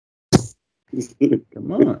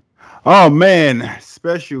Come on. Oh man,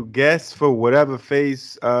 special guest for whatever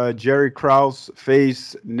face Jerry Krause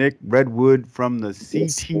face Nick Redwood from the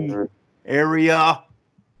Yes, CT sir. area.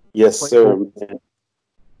 Yes, Play sir, ball. man.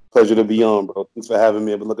 Pleasure to be on, bro. Thanks for having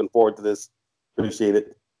me. I've been looking forward to this. Appreciate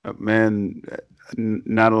it. Man,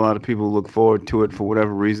 not a lot of people look forward to it for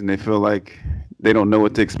whatever reason. They feel like they don't know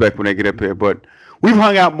what to expect when they get up here. But we've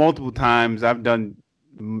hung out multiple times. I've done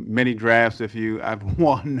many drafts with you. I've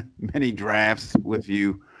won many drafts with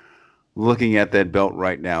you. Looking at that belt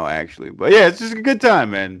right now, actually. But yeah, it's just a good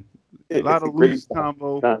time, man. A lot of Great loose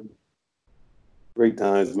combo. time. Great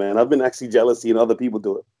times, man. I've been actually jealous seeing other people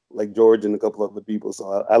do it, like George and a couple other people.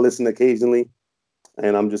 So I listen occasionally,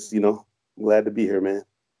 and I'm just, glad to be here, man.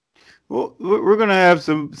 Well, we're gonna have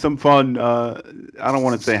some fun. I don't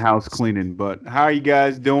want to say house cleaning, but how are you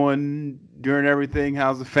guys doing during everything?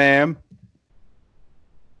 How's the fam?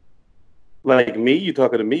 Like me, you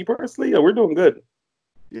talking to me personally? Yeah, we're doing good.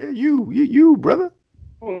 Yeah, you, brother.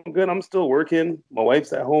 Doing good. I'm still working. My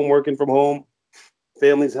wife's at home working from home.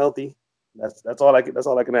 Family's healthy. That's all I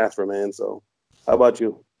can ask for, man. So, how about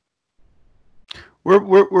you?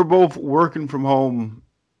 We're both working from home,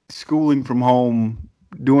 schooling from home,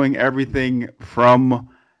 doing everything from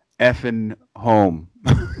effing home.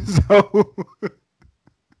 So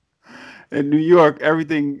in New York,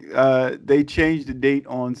 everything they change the date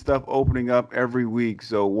on stuff opening up every week.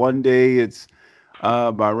 So one day it's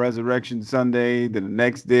by Resurrection Sunday, then the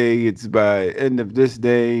next day it's by end of this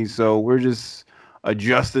day. So we're just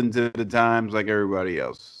adjusting to the times like everybody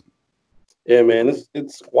else. Yeah, man.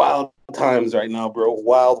 It's wild times right now, bro.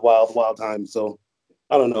 Wild, wild, wild times. So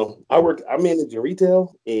I don't know. I manage in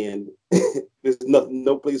retail, and there's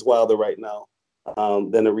no place wilder right now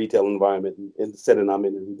than a retail environment in the setting I'm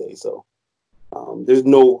in every day. So there's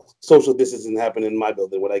no social distancing happening in my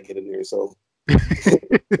building when I get in there. So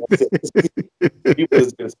that's it. People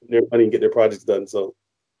just gonna spend their money and get their projects done. So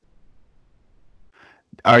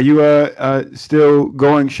Are you still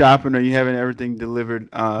going shopping? Are you having everything delivered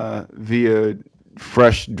via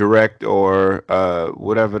Fresh Direct or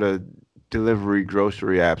whatever the delivery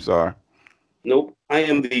grocery apps are? nope, I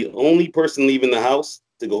am the only person leaving the house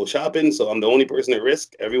to go shopping. So I'm the only person at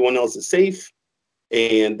risk. Everyone else is safe.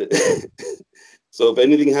 And so if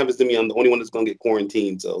anything happens to me, I'm the only one that's gonna get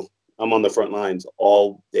quarantined. So I'm on the front lines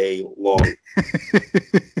all day long.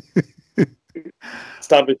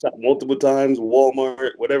 Stop and shop multiple times,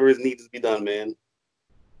 Walmart, whatever is needs to be done, man.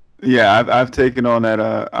 Yeah, I've taken on that.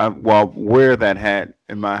 Well, wear that hat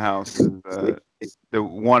in my house is the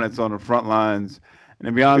one that's on the front lines. And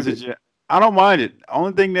to be honest with you, I don't mind it.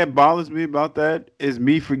 Only thing that bothers me about that is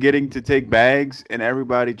me forgetting to take bags and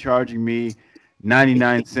everybody charging me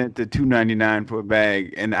 99 cent to 2.99 for a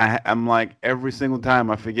bag. And I'm like every single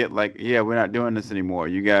time I forget, like, yeah, we're not doing this anymore.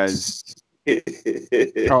 You guys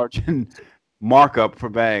charging markup for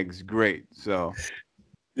bags, great. So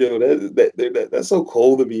Yo, that's so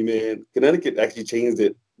cold to me, man. Connecticut actually changed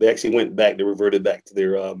it. They actually went back. They reverted back to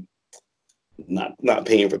their not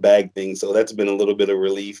paying for bag thing. So that's been a little bit of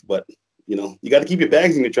relief. But you got to keep your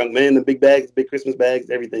bags in your trunk, man. The big bags, big Christmas bags,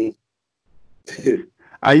 everything.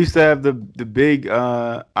 I used to have the big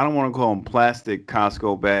I don't want to call them plastic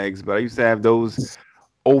Costco bags, but I used to have those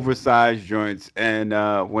oversized joints. And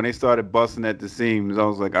when they started busting at the seams, I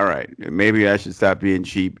was like, all right, maybe I should stop being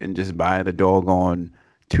cheap and just buy the doggone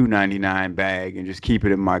 2.99 bag and just keep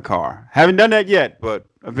it in my car. Haven't done that yet, but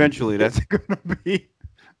eventually that's gonna be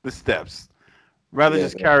the steps. Rather Yeah,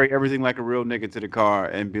 just carry everything like a real nigga to the car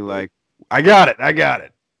and be like, I got it, I got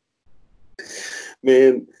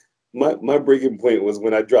man. My breaking point was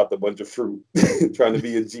when I dropped a bunch of fruit trying to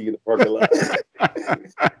be a G in the parking lot.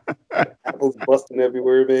 Apples busting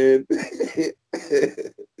everywhere, man.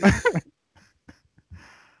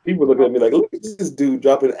 People looking at me like, look at this dude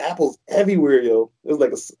dropping apples everywhere, yo. It was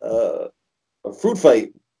like a fruit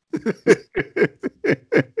fight. it.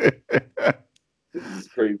 This is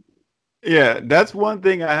crazy. Yeah, that's one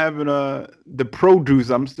thing I haven't the produce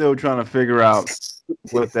I'm still trying to figure out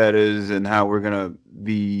what that is and how we're gonna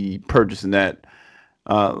be purchasing that.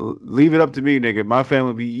 Leave it up to me, nigga. My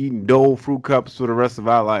family be eating Dole fruit cups for the rest of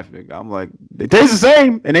our life, nigga. I'm like, they taste the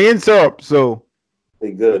same and they in syrup, so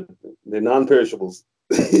They good. They're non-perishables.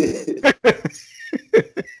 oh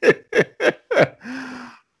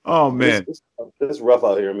it's, man. it's it's rough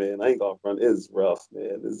out here, man. I ain't gonna front. It's rough,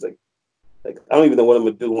 man. It's like I don't even know what I'm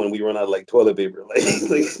gonna do when we run out of like toilet paper. Like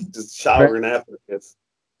just showering after. I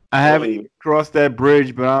I don't haven't even. crossed that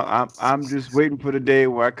bridge, but I'm just waiting for the day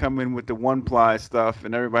where I come in with the one ply stuff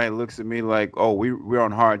and everybody looks at me like, oh, we're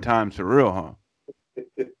on hard times for real, huh?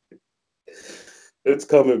 It's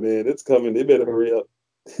coming, man. It's coming. They better hurry up.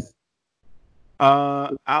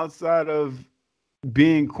 Outside of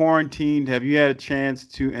being quarantined, have you had a chance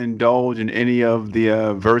to indulge in any of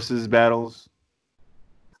the versus battles?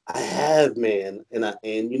 I have, man,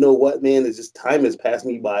 and you know what, man? It's just time has passed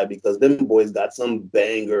me by because them boys got some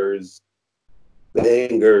bangers. I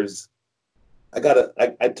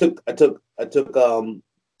took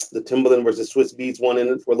the Timberland versus Swiss Beats one in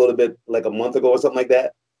it for a little bit, like a month ago or something like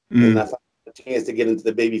that, and I Mm. found a chance to get into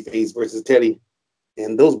the Babyface versus Teddy,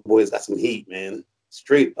 and those boys got some heat, man,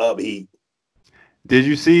 straight up heat. Did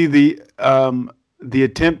you see the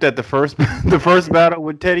attempt at the first the first battle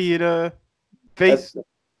with Teddy and That Face?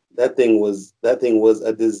 that thing was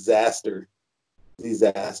a disaster.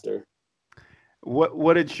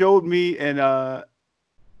 What it showed me, and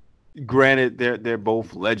granted, they're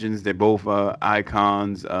both legends, they're both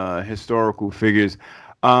icons, historical figures.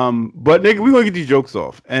 But nigga, we gonna get these jokes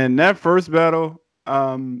off. And that first battle,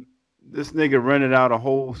 this nigga rented out a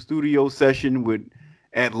whole studio session with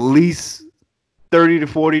at least 30 to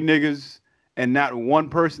 40 niggas, and not one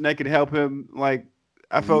person that could help him. Like,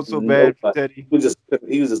 I felt so bad for Nobody. Teddy.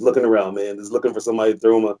 He was just looking around, man, just looking for somebody to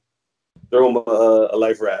throw him a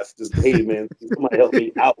life raft. Just hey, man, somebody help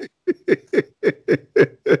me out.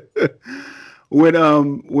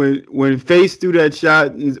 When Face threw that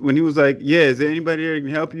shot, and when he was like, "Yeah, is there anybody there that can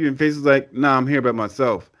help you?" and Face was like, "Nah, I'm here by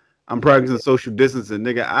myself. I'm practicing social distancing,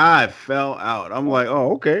 nigga." I fell out. I'm like,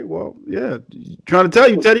 "Oh, okay, well, yeah." Trying to tell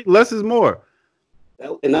you, Teddy, less is more.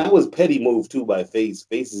 And that was petty move too by Face.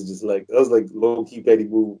 Face is just like that was like low key petty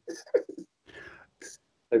move.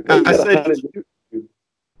 Like why you I got a said, hundred?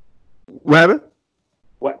 "What happened?"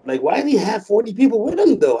 What like why did he have 40 people with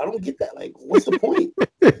him though? I don't get that. Like what's the point?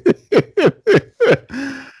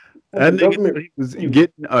 Have That the nigga government he was you.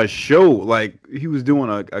 getting a show, like he was doing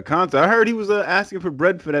a concert. I heard he was asking for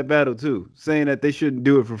bread for that battle too, saying that they shouldn't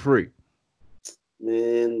do it for free.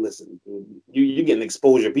 Man, listen, you getting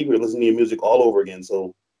exposure. People are listening to your music all over again,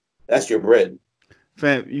 so that's your bread.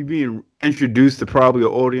 Fam, you being introduced to probably an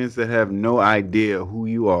audience that have no idea who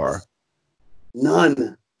you are,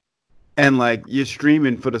 None. and like you're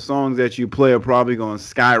streaming for the songs that you play are probably going to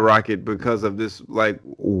skyrocket because of this like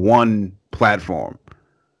one platform.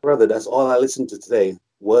 Brother, that's all I listened to today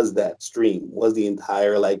was that stream, was the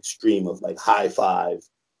entire like stream of like High Five,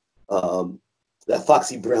 um, that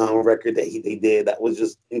Foxy Brown record that they did. That was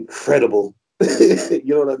just incredible. You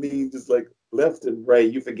know what I mean? Just like left and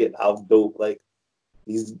right, you forget how dope like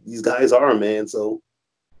these guys are, man. So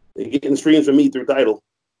they're getting streams from me through Title.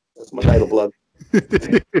 That's my Title plug.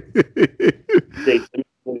 Jake,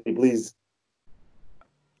 please.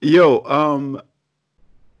 Yo,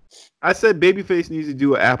 I said Babyface needs to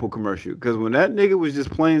do an Apple commercial because when that nigga was just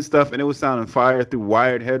playing stuff and it was sounding fire through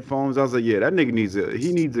wired headphones, I was like, yeah, that nigga needs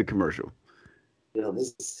a commercial. You know,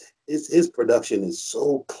 his production is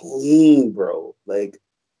so clean, bro. Like,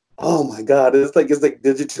 oh my god, it's like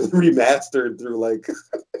digitally remastered through like,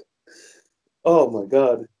 oh my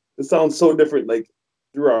god, it sounds so different like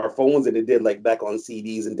through our phones than it did like back on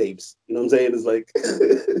CDs and tapes. You know what I'm saying? It's like,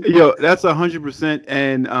 Yo, that's 100%.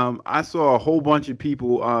 And I saw a whole bunch of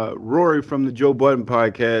people. Rory from the Joe Budden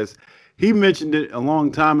podcast, he mentioned it a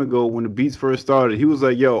long time ago when the Beats first started. He was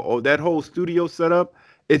like, "Yo, oh, that whole studio setup,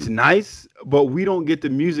 it's nice, but we don't get the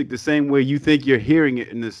music the same way you think you're hearing it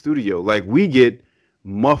in the studio. Like we get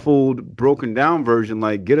muffled, broken down version.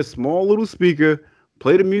 Like get a small little speaker."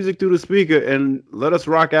 Play the music through the speaker and let us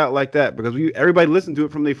rock out like that because we everybody listen to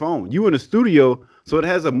it from their phone. You in the studio, so it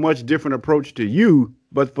has a much different approach to you.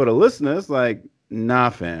 But for the listener, it's like, nah,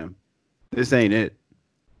 fam, this ain't it.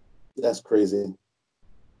 that's crazy.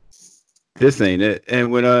 This ain't it.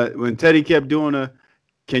 And when Teddy kept doing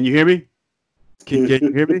can you hear me? Can you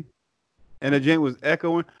hear me? And the Jen was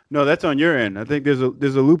echoing. No, that's on your end. I think there's a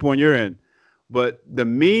loop on your end. But the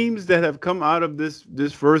memes that have come out of this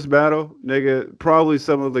first battle, nigga, probably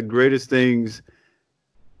some of the greatest things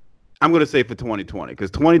I'm gonna say for 2020 because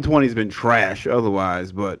 2020 has been trash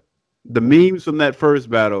otherwise. But the memes from that first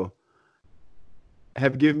battle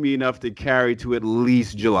have given me enough to carry to at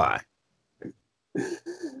least July.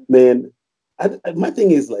 Man, my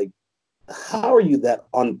thing is like, how are you that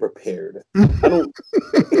unprepared? I don't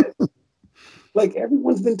like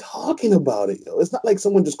everyone's been talking about it. Yo. It's not like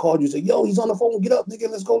someone just called you and said, "Yo, he's on the phone. Get up, nigga.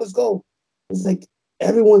 Let's go. Let's go." It's like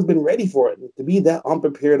everyone's been ready for it. To be that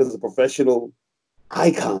unprepared as a professional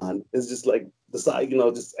icon is just like the side.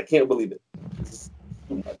 Just I can't believe it.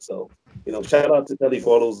 So shout out to Telly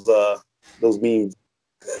for all those memes.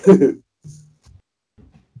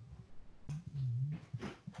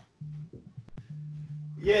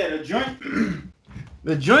 Yeah,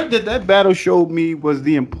 the joint that battle showed me was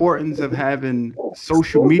the importance of having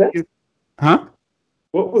social What was that? media. Huh?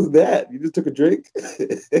 What was that? You just took a drink?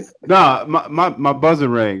 Nah, my buzzer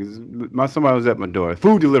rings. Somebody was at my door.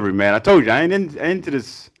 Food delivery, man. I told you I ain't into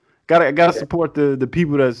this. Gotta support the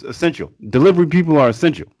people that's essential. Delivery people are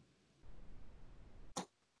essential.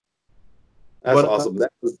 That's But awesome.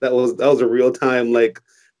 That was a real time like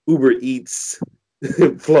Uber Eats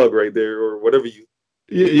plug right there, or whatever you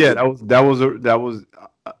yeah, use. that was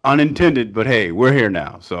unintended. But hey, we're here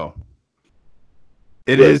now, so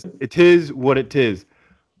Good. it is what it is.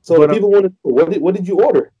 So the But people wanted. What did you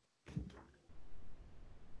order?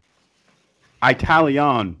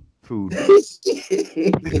 Italian food.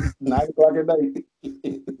 9 o'clock at night.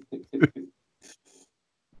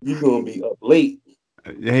 You gonna be up late.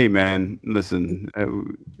 Hey man, listen.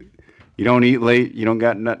 You don't eat late. You don't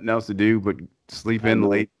got nothing else to do but sleep I in know.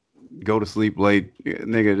 late, go to sleep late.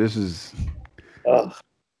 Nigga, this is Ugh.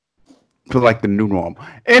 feel like the new norm.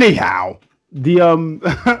 Anyhow,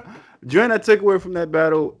 the joint I took away from that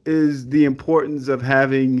battle is the importance of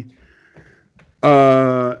having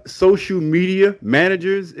social media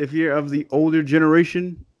managers if you're of the older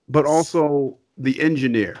generation, but also the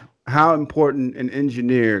engineer. How important an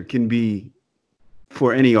engineer can be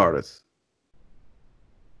for any artist.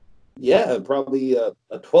 Yeah, probably a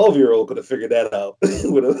 12-year-old could have figured that out.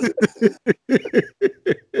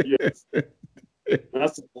 Yes,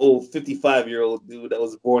 that's an old 55-year-old dude that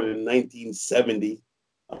was born in 1970,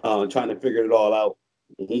 trying to figure it all out.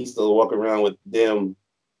 And he's still walking around with damn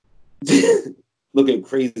looking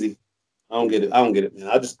crazy. I don't get it. I don't get it, man.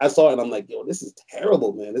 I saw it and I'm like, yo, this is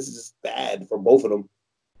terrible, man. This is just bad for both of them.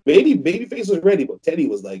 Maybe Babyface was ready, but Teddy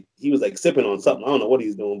was like sipping on something. I don't know what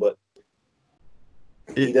he's doing, but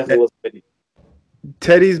he definitely wasn't ready.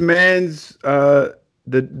 Teddy's man's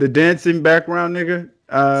the dancing background nigga.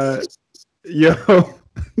 Yo,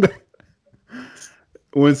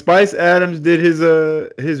 when Spice Adams did his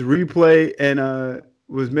replay and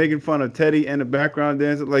was making fun of Teddy and the background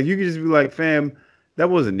dancer, like you could just be like, fam, that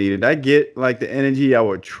wasn't needed. I get like the energy y'all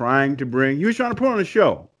were trying to bring. You was trying to put on a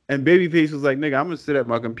show, and Babyface was like, nigga, I'm gonna sit at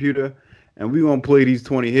my computer and we gonna play these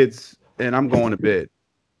 20 hits, and I'm going to bed.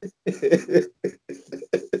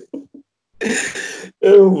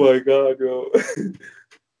 Oh my god, bro.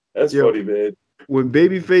 That's Yo, funny, man. when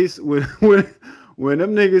Babyface when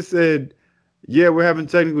them niggas said, "Yeah, we're having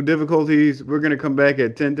technical difficulties. We're gonna come back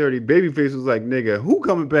at 10:30." Babyface was like, "Nigga, who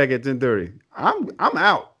coming back at 10:30? I'm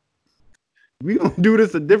out. We gonna do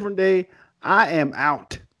this a different day. I am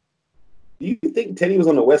out." Do you think Teddy was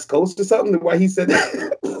on the West Coast or something? Why he said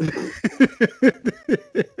that?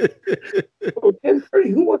 Oh, 10:30.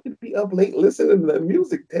 Who wants to be up late listening to the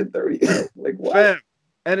music? 10:30. Like what? Fam,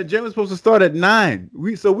 and the gym was supposed to start at 9.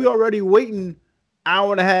 We already waiting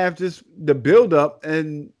hour and a half just the build up,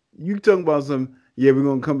 and you talking about some, yeah, we're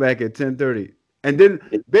gonna come back at 10:30. And then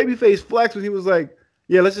Babyface flexed when he was like,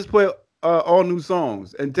 yeah, let's just play all new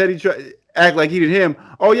songs. And Teddy tried act like he did him.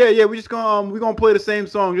 Oh yeah, we just gonna play the same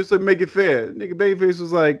song just to make it fair. Nigga Babyface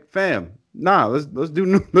was like, fam, nah, let's do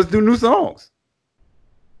new songs.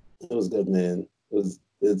 It was good, man.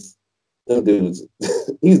 It's them dudes.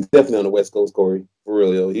 He's definitely on the West Coast, Corey. For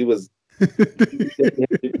real, yo. He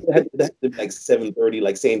had to be like 7:30,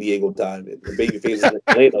 like San Diego time. And the Babyface was in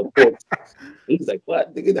Atlanta, of course. He's like,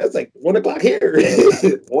 what? Nigga, that's like 1 o'clock here.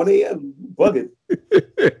 1 a.m. Bugging.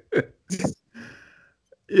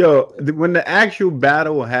 Yo, when the actual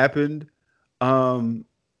battle happened, um,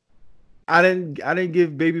 I didn't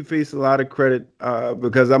give Babyface a lot of credit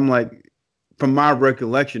because I'm like, from my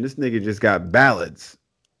recollection, this nigga just got ballads.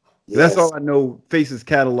 That's Yes. all I know Face's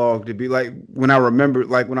catalog to be like when I remember,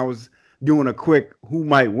 like when I was doing a quick who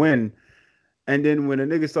might win. And then when the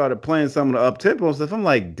nigga started playing some of the up tempo stuff, I'm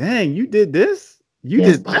like, dang, you did this? You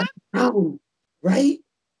Yes, did Bobby that? Brown, right?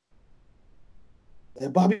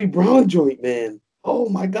 That Bobby Brown joint, man. Oh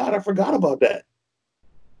my God, I forgot about that.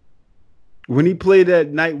 When he played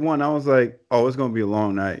that night one, I was like, oh, it's gonna be a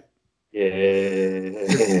long night. Yeah.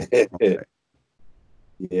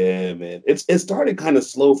 Yeah, man. It started kind of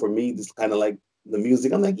slow for me, just kind of like the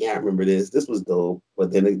music. I'm like, yeah, I remember this. This was dope.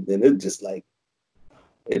 But then it just like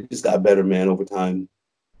it just got better, man, over time.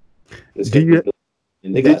 Just Do kept you building.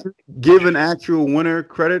 And they did got you give an actual winner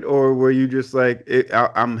credit, or were you just like,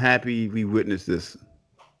 I'm happy we witnessed this?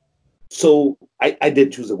 so I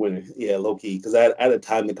did choose a winner, yeah, low key, because I had a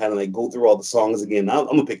time to kind of like go through all the songs again. I'm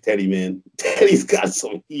gonna pick Teddy, man. Teddy's got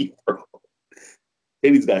some heat, bro.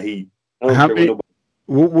 Teddy's got heat. I don't How care what many?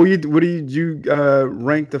 nobody. What did you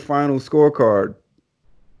rank the final scorecard?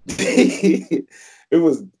 It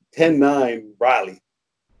was 10-9 Riley.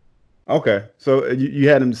 Okay, so you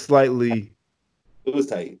had him slightly. It was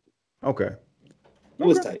tight. Okay. It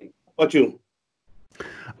was Okay. tight. How about you?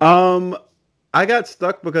 Um, I got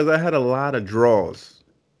stuck because I had a lot of draws.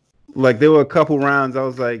 Like there were a couple rounds I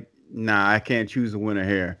was like, nah, I can't choose a winner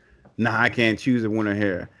here. Nah, I can't choose a winner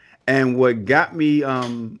here. And what got me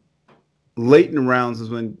late in the rounds is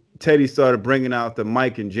when Teddy started bringing out the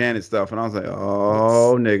Mike and Janet stuff, and I was like,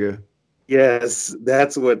 oh nigga. Yes,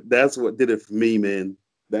 that's what did it for me, man.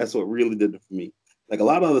 That's what really did it for me. Like a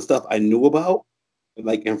lot of other stuff I knew about,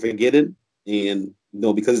 like and forgetting, and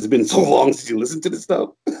because it's been so long since you listened to this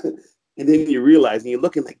stuff, and then you realize and you're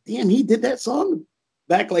looking like, damn, he did that song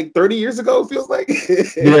back like 30 years ago. It feels like.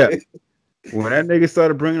 Yeah. When that nigga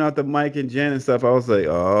started bringing out the Mike and Janet stuff, I was like,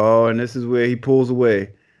 oh, and this is where he pulls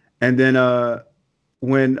away. And then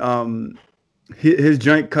when his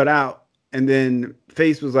joint cut out, and then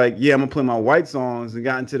Face was like, "Yeah, I'm gonna play my white songs," and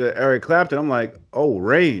got into the Eric Clapton. I'm like, "Oh,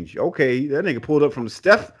 range, okay." That nigga pulled up from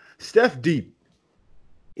Steph deep.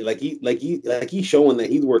 He's showing that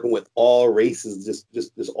he's working with all races,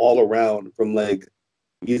 just all around. From like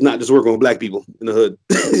he's not just working with black people in the hood.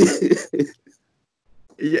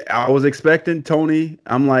 Yeah, I was expecting Tony.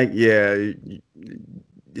 I'm like, yeah,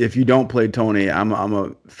 if you don't play Tony, I'm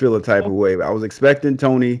a feel a type of way. I was expecting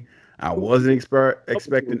Tony. I wasn't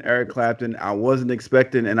expecting Eric Clapton. I wasn't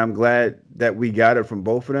expecting, and I'm glad that we got it from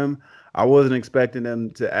both of them. I wasn't expecting them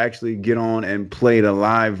to actually get on and play the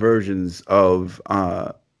live versions of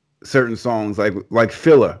certain songs, like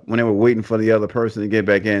filler when they were waiting for the other person to get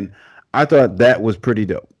back in. I thought that was pretty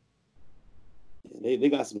dope. They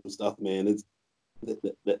got some stuff, man. It's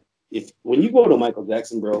if when you go to Michael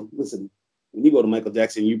Jackson, bro, listen. When you go to Michael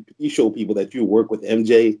Jackson, you show people that you work with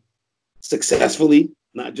MJ successfully,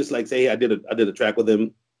 not just like say, hey, I did a track with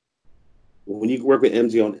him. When you work with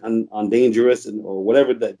MJ on Dangerous or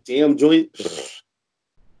whatever that jam joint,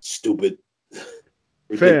 stupid,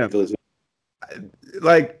 Fam, ridiculous.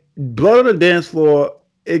 like Blood on the Dance Floor,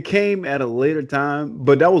 it came at a later time,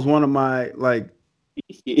 but that was one of my like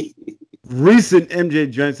recent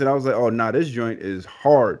MJ joints that I was like, oh nah, this joint is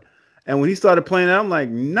hard. And when he started playing it, I'm like,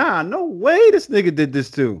 nah, no way this nigga did this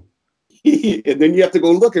too. And then you have to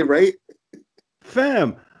go looking, right?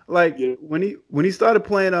 Fam. Like Yeah. when he started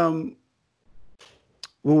playing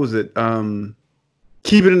what was it?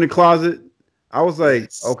 Keep It in the Closet. I was like,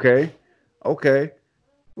 Yes. okay, okay.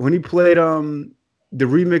 When he played the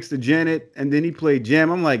remix to Janet and then he played Jam,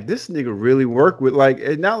 I'm like, this nigga really worked with like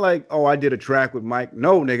it's not like, oh, I did a track with Mike.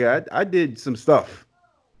 No, nigga, I did some stuff.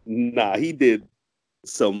 Nah, he did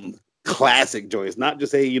some classic joints. Not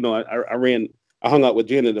just hey, I hung out with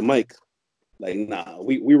Janet and Mike. Like, nah,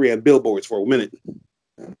 we ran billboards for a minute.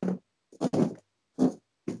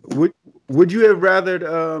 Would would you have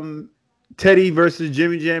rathered Teddy versus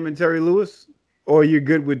Jimmy Jam and Terry Lewis? Or you're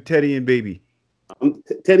good with Teddy and Baby?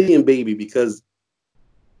 Teddy and Baby because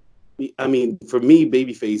I mean, for me,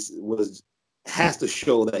 Babyface has to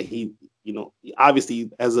show that obviously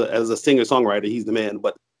as a singer songwriter, he's the man.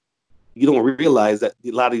 But you don't realize that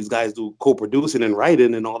a lot of these guys do co-producing and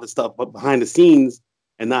writing and all this stuff, but behind the scenes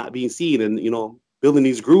and not being seen, and building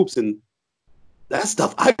these groups and that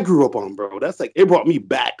stuff I grew up on, bro. That's like it brought me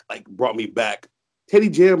back. Teddy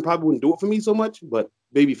Jam probably wouldn't do it for me so much, but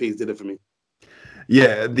Babyface did it for me.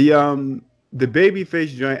 Yeah, the Babyface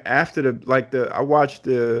joint after the I watched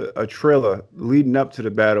a trailer leading up to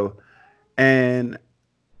the battle, and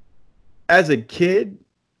as a kid,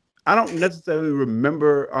 I don't necessarily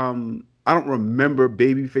remember. I don't remember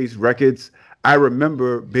Babyface records. I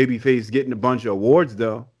remember Babyface getting a bunch of awards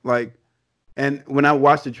though. Like, and when I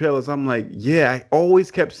watched the trailers, I'm like, yeah. I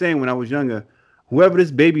always kept saying when I was younger, whoever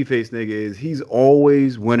this Babyface nigga is, he's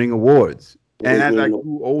always winning awards. And Always as I winning.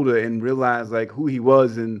 grew older and realized like who he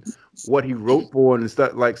was and what he wrote for and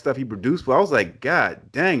stuff he produced for, I was like, God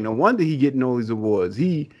dang, no wonder he getting all these awards.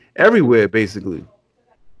 He everywhere basically.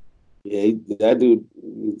 Yeah, that dude,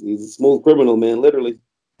 he's a smooth criminal, man. Literally.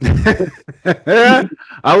 I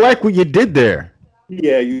like what you did there.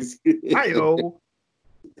 Yeah, he's. Hi-yo.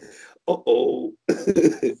 Uh-oh.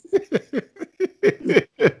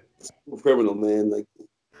 Criminal, man. Like,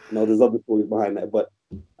 there's other stories behind that. But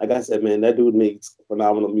like I said, man, that dude makes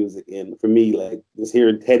phenomenal music. And for me, like just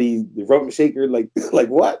hearing Teddy, the Rump Shaker, like like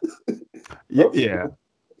what? Yeah.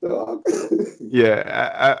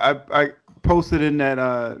 Yeah. I posted in that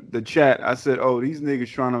the chat. I said, oh, these niggas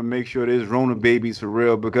trying to make sure there's Rona babies for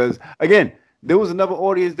real. Because again, there was another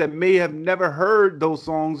audience that may have never heard those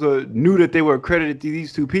songs or knew that they were accredited to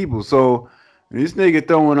these two people. So this nigga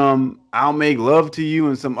throwing I'll Make Love to You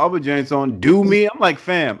and some other joints on Do Me. I'm like,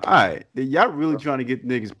 fam, all right, y'all really trying to get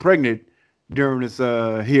niggas pregnant during this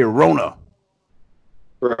here Rona.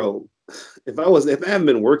 Bro, if I haven't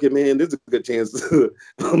been working, man, there's a good chance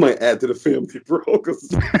I might add to the family, bro. Because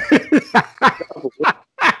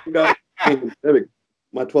pandemic,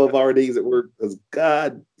 my 12-hour days at work. Because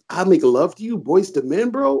God, I make love to you, Boys to Men,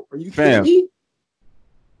 bro. Are you kidding Fam, me?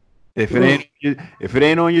 if it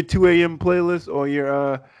ain't on your 2 a.m. playlist or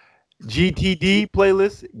your GTD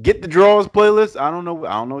playlist, get the draws playlist. I don't know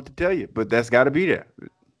what to tell you, but that's got to be there Yeah,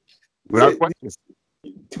 without question.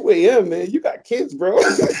 2 a.m., man. You got kids, bro.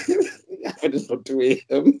 I just for 2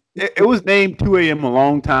 a.m. It was named 2 a.m. a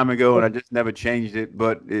long time ago, and I just never changed it.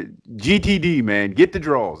 But GTD, man, get the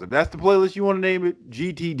draws. If that's the playlist you want to name it,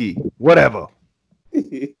 GTD, whatever.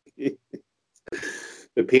 The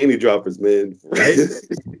panty droppers, man. Right?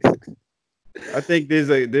 I think there's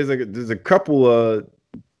a couple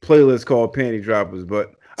playlists called Panty Droppers,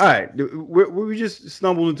 but all right, we just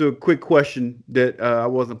stumbled into a quick question that I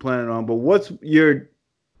wasn't planning on. But what's your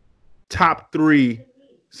top 3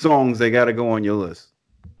 songs that got to go on your list?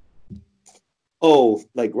 Oh,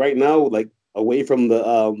 like right now, like away from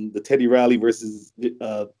the Teddy Riley versus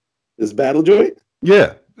this battle joint.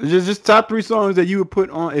 Yeah, just top 3 songs that you would put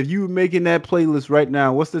on if you were making that playlist right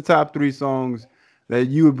now. What's the top 3 songs that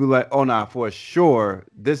you would be like, oh nah, for sure,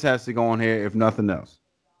 this has to go on here if nothing else?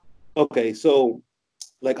 Okay, so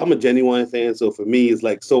like I'm a Genuine fan, so for me, it's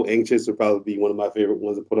like So Anxious would probably be one of my favorite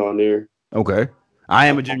ones to put on there. Okay, I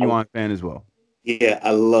am a Genuine fan as well. Yeah,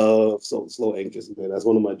 I love Slow Anxious, man. That's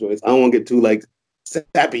one of my joints. I don't want to get too like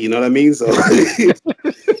sappy, you know what I mean? So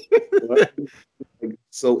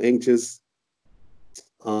So Anxious.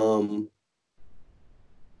 Um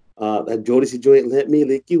that Jodeci joint, Let Me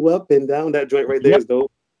Lick You Up and Down. That joint right there is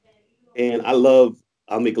dope. And I love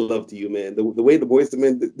I'll Make Love to You, man. The way the Boyz II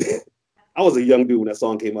Men I was a young dude when that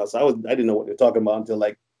song came out, so I didn't know what they're talking about until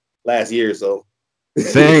like last year or so.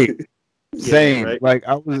 Same. Same. Yeah, right? Like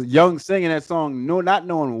I was young singing that song, not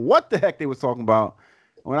knowing what the heck they was talking about.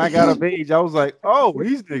 When I got of age, I was like, "Oh,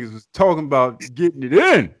 these niggas was talking about getting it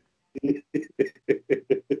in."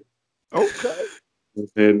 Okay.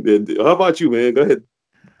 And how about you, man? Go ahead.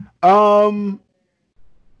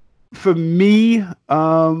 For me,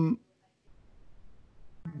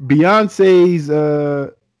 Beyonce's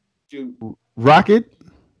Rocket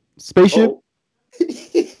Spaceship. Oh.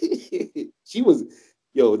 She was,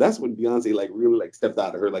 yo, that's when Beyonce like really like stepped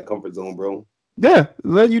out of her like comfort zone, bro. Yeah,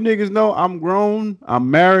 let you niggas know I'm grown, I'm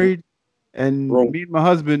married, and Bro. me and my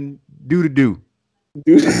husband do the do.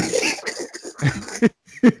 Dude.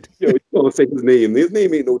 Yo, you don't say his name. His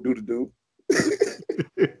name ain't no do to do.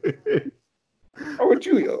 How about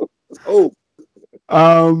you, yo? Oh.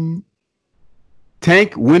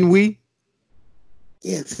 Tank, When We.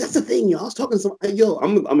 Yeah, that's the thing, yo. I was talking to some yo,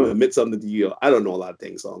 I'm gonna admit something to you, yo. I don't know a lot of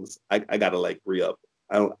Tank songs. I gotta like re-up.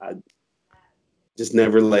 I just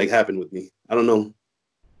never like happened with me. I don't know.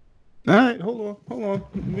 All right, hold on.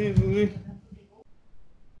 Let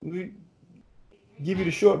me give you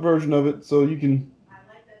the short version of it so you can.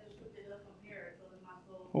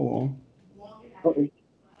 Hold on.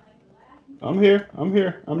 I'm here.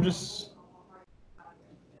 I'm just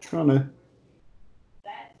trying to.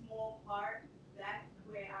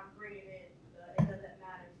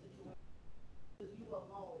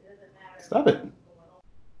 Stop it.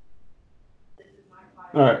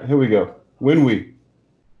 All right, here we go. When We.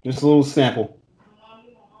 Just a little sample.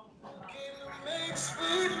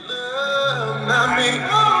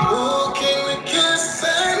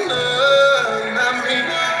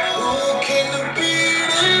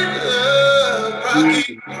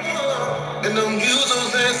 And them use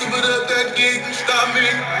those hands to put up that gate and stop me.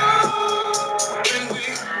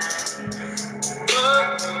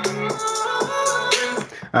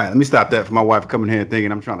 All right, let me stop that for my wife coming here and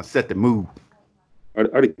thinking I'm trying to set the mood.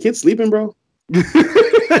 Are the kids sleeping, bro?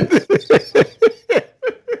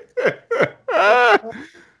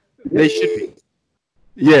 They should be.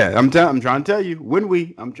 Yeah, I'm trying to tell you. When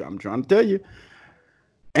we, I'm trying to tell you.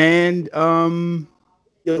 And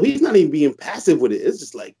yo, he's not even being passive with it. It's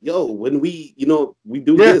just like, yo, when we, we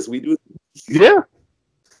do this, we do. Yeah.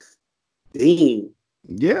 Dang.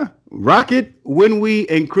 Yeah. Rocket, When We,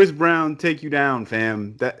 and Chris Brown, Take You Down,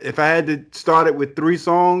 fam. That if I had to start it with 3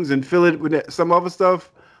 songs and fill it with some other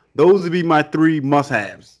stuff, those would be my 3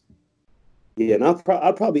 must-haves. Yeah, and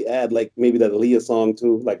I'll probably add like maybe that Aaliyah song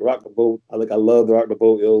too, like Rock the Boat. I love the Rock the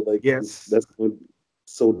Boat, yo. Like yes, that's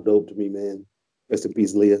so dope to me, man. Rest in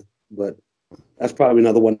peace, Leah. But that's probably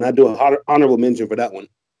another one. I do an honorable mention for that one.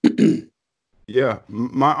 Yeah,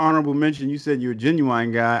 my honorable mention. You said you're a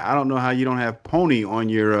Genuine guy. I don't know how you don't have Pony on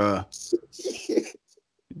your.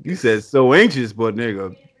 You said So Anxious, but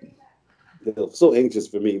nigga. Yo, So Anxious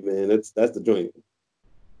for me, man. That's the joint.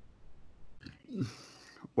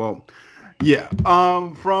 Well, yeah.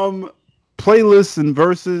 From playlists and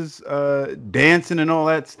verses, dancing and all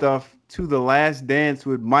that stuff to The Last Dance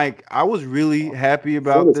with Mike. I was really happy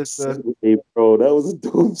What about a this. segue, bro. That was a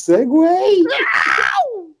dope segue.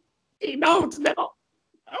 Ow! Take notes now.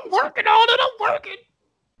 I'm working on it. I'm working.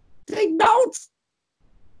 Take notes.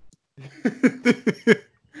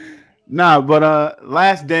 Nah, but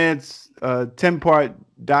Last Dance, 10-part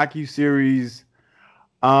docu-series.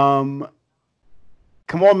 Come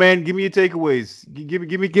on, man, give me your takeaways. Give it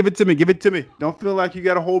to me. Give it to me. Don't feel like you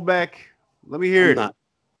got to hold back. Let me hear I'm it. not.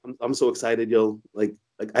 I'm so excited, yo. Like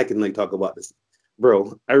I can like talk about this,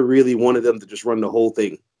 bro. I really wanted them to just run the whole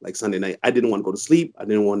thing like Sunday night. I didn't want to go to sleep. I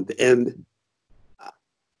didn't want it to end.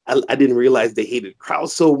 I didn't realize they hated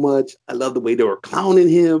Kraus so much. I love the way they were clowning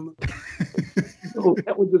him. Yo,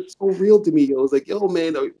 that was just so real to me. Yo, it was like, yo,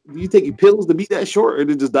 man, are you taking pills to be that short, or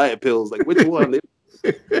just diet pills? Like, which one?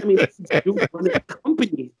 I mean, this is dude running a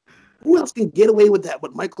company. Who else can get away with that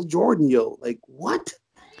but Michael Jordan, yo? Like, what?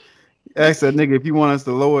 Ask that nigga if you want us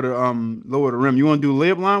to lower the rim. You want to do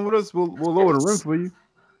layup line with us? We'll lower the rim for you.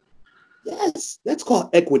 Yes, that's called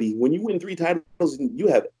equity. When you win 3 titles, you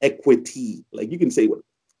have equity. Like, you can say what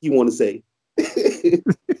you want to say.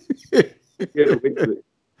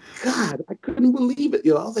 God, I couldn't believe it,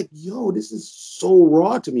 yo. I was like, yo, this is so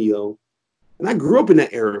raw to me, yo. And I grew up in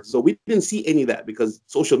that era, so we didn't see any of that because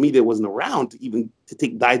social media wasn't around to even to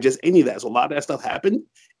digest any of that. So a lot of that stuff happened,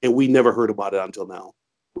 and we never heard about it until now,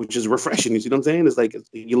 which is refreshing. You see what I'm saying? It's like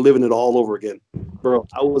you're living it all over again, bro.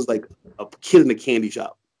 I was like a kid in a candy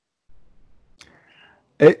shop.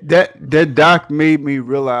 That doc made me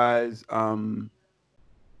realize I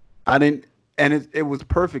didn't, and it was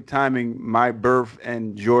perfect timing. My birth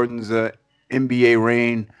and Jordan's NBA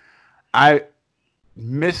reign. I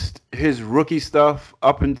missed his rookie stuff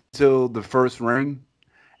up until the first ring,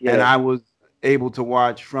 and Yeah, I was able to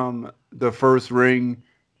watch from the first ring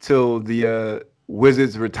till the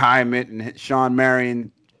Wizards' retirement and Sean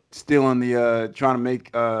Marion stealing the trying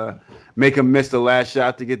to make him miss the last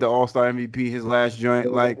shot to get the All-Star MVP, his last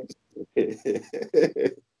joint. Like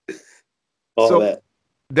all so that.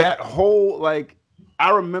 that whole like I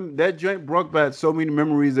remember that joint brought back so many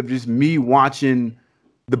memories of just me watching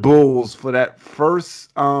the Bulls for that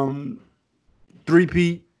first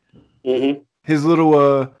three-peat. Mm-hmm. His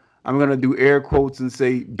little I'm gonna do air quotes and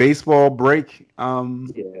say baseball break.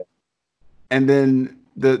 Yeah. And then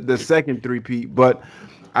the second three-peat. But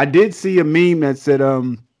I did see a meme that said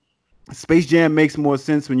Space Jam makes more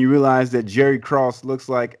sense when you realize that Jerry Cross looks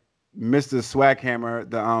like Mr. Swackhammer,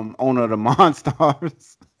 the owner of the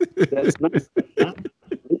Monstars. That's not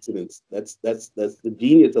coincidence. That's the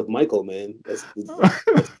genius of Michael, man. That's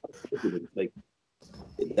coincidence. Like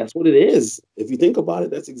that's what it is. If you think about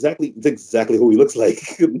it, it's exactly who he looks like.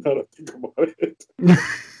 Now that I think about it,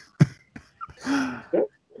 that's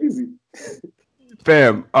crazy.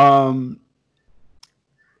 Fam,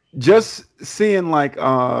 just seeing like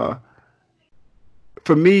for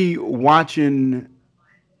me watching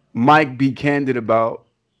Mike be candid about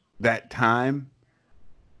that time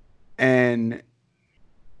and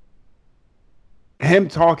him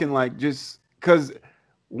talking like just because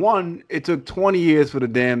one, it took 20 years for the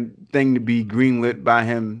damn thing to be greenlit by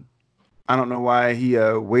him. I don't know why he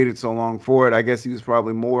waited so long for it. I guess he was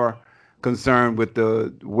probably more concerned with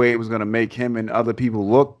the way it was going to make him and other people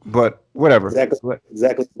look, but whatever.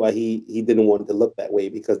 Exactly why he didn't want it to look that way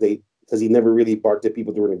because he never really barked at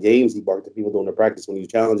people during the games. He barked at people during the practice when he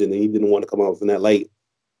was challenging, and he didn't want to come out in that light.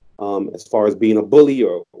 As far as being a bully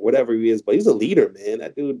or whatever he is, but he's a leader, man.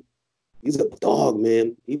 That dude, he's a dog,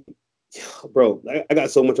 man. Bro, I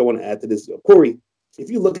got so much I want to add to this. Corey,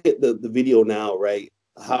 if you look at the video now, right,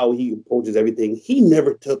 how he approaches everything, he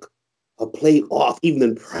never took a play off, even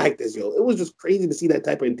in practice, yo. It was just crazy to see that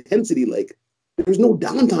type of intensity. Like, there's no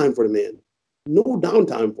downtime for the man. No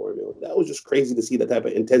downtime for him, yo. That was just crazy to see that type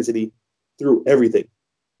of intensity through everything.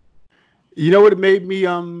 You know what it made me?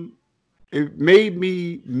 It made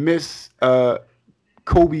me miss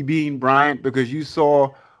Kobe Bean Bryant because you saw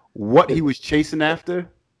what he was chasing after.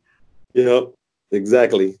 Yep,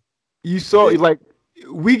 exactly. You saw like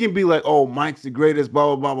we can be like, oh, Mike's the greatest,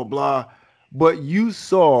 blah blah blah blah blah, but you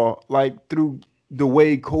saw like through the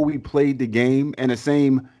way Kobe played the game and the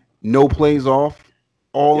same no plays off,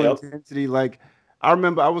 all Yep. intensity. Like I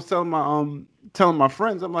remember I was telling my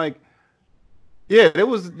friends, I'm like, yeah, there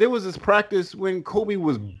was this practice when Kobe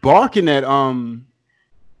was barking at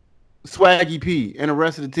Swaggy P and the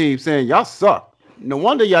rest of the team saying y'all suck. No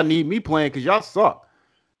wonder y'all need me playing because y'all suck.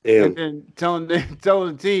 And Damn. then telling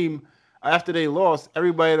telling the team after they lost,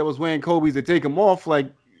 everybody that was wearing Kobe's to take them off.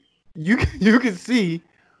 Like you could see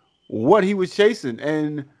what he was chasing.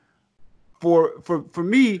 And for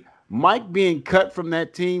me, Mike being cut from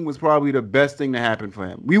that team was probably the best thing to happen for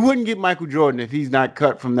him. We wouldn't get Michael Jordan if he's not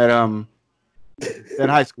cut from that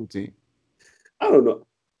high school team. I don't know.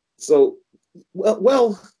 So,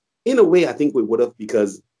 well, in a way, I think we would have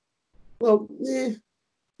because, well,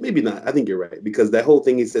 maybe not. I think you're right because that whole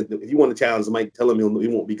thing he said, if you want to challenge Mike, tell him he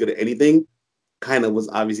won't be good at anything. Kind of was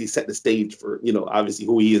obviously set the stage for obviously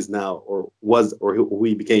who he is now or was or who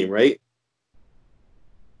he became, right?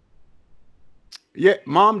 Yeah,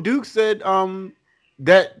 Mom Duke said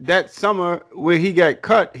that summer where he got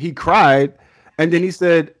cut, he cried, and then he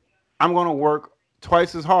said, "I'm gonna work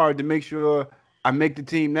twice as hard to make sure I make the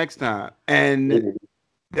team next time." And Mhm.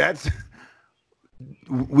 that's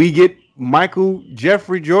we get Michael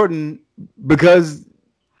Jeffrey Jordan because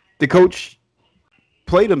the coach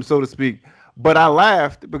played him, so to speak. But I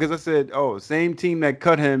laughed because I said, "Oh, same team that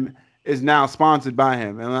cut him is now sponsored by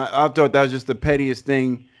him," and I thought that was just the pettiest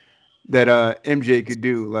thing that MJ could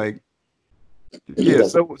do. Like, yeah,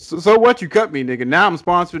 That's so what? You cut me, nigga. Now I'm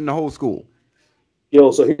sponsoring the whole school.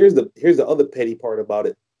 So here's the other petty part about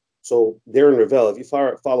it. So Darren Ravel, if you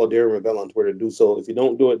follow Darren Ravel on Twitter, do so. If you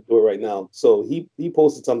don't do it right now. So he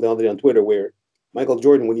posted something the other day on Twitter where Michael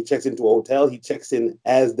Jordan, when he checks into a hotel, he checks in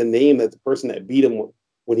as the name of the person that beat him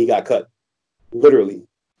when he got cut. Literally.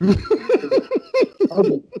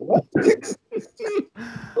 What?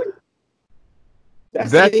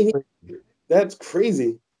 That's the That name. That's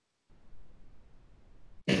crazy.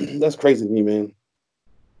 That's crazy to me, man.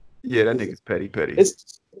 yeah, that nigga's petty, petty.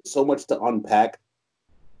 It's so much to unpack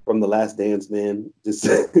from the Last Dance, man. Just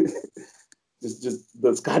just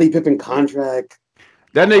the Scottie Pippen contract.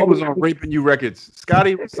 That nigga All was the, on Raping You Records.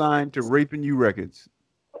 Scotty was signed to Raping You Records.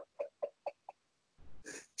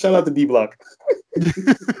 shout out to D Block.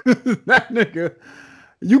 That nigga,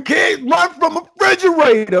 you can't run from a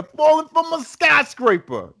refrigerator falling from a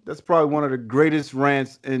skyscraper. That's probably one of the greatest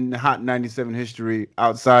rants in Hot 97 history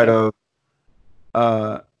outside of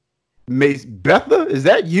uh Mace Betha. Is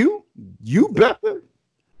that you? You Betha?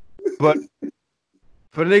 But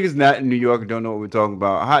for the niggas not in New York and don't know what we're talking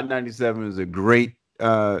about, Hot 97 is a great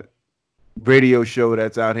radio show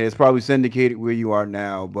that's out here. It's probably syndicated where you are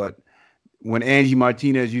now, but when Angie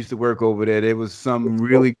Martinez used to work over there was some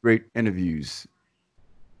really great interviews.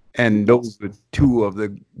 And those were two of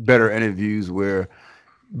the better interviews where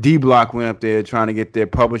D Block went up there trying to get their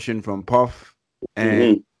publishing from Puff, and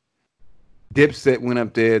Mm-hmm. Dipset went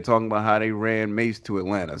up there talking about how they ran Mace to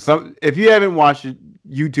Atlanta. So if you haven't watched it,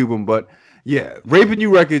 YouTube them. But yeah, Raping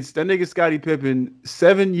You Records, that nigga Scottie Pippen,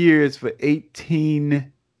 7 years for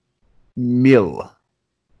 18 mil.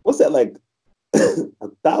 What's that like?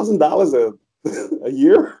 $1,000 a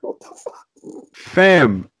year? What the fuck?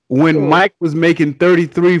 Fam, when Oh, Mike was making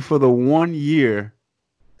 33 for the 1 year,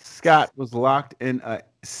 Scott was locked in a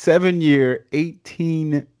 7 year,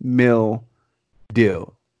 18 mil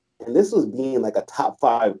deal. and this was being like a top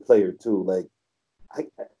 5 player too. Like I,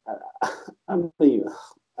 I'm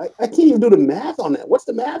I can't even do the math on that. What's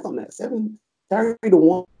the math on that? 7 carry to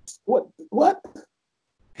 1. What?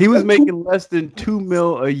 He was That's two. making less than 2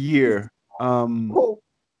 mil a year. Um, Oh,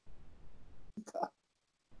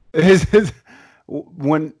 his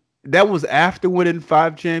when that was after winning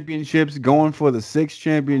 5 championships, going for the sixth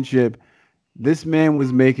championship. This man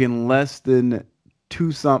was making less than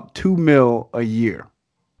 2 mil a year.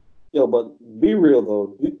 yo, but be real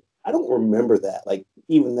though. I don't remember that. Like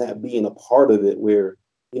even that being a part of it, where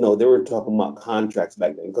they were talking about contracts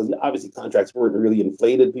back then, because obviously contracts weren't really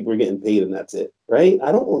inflated. People were getting paid, and that's it, right?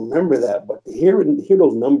 I don't remember that, but to hear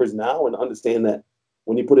those numbers now and understand that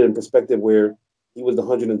when you put it in perspective, where he was the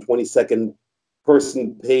 122nd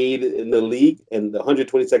person paid in the league, and the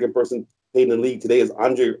 122nd person paid in the league today is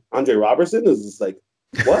Andre Robertson, is just like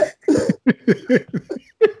what?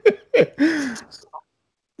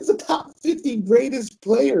 He's a top 50 greatest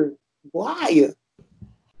player. Why?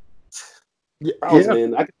 Grouse, Yeah,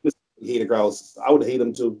 man. I could hate a Grouse. I would hate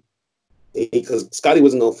him too. Because Scotty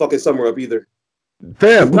wasn't gonna fuck his summer up either.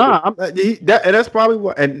 fam. Nah, and that's probably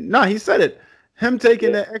what. And nah, he said it. Him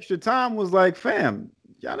taking Yeah, that extra time was like, fam,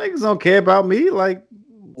 y'all niggas don't care about me. Like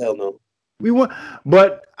hell no. we want,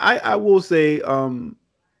 but I will say,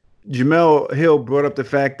 Jamel Hill brought up the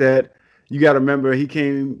fact that you got to remember he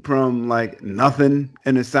came from like nothing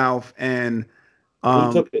in the South, and He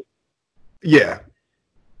um, took it. yeah,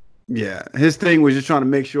 yeah, his thing was just trying to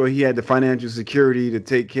make sure he had the financial security to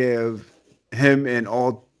take care of him and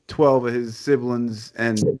all 12 of his siblings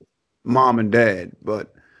and mom and dad.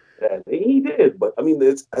 But Yeah, he did. But I mean,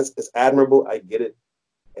 it's admirable. I get it.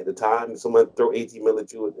 At the time, someone throw 18 million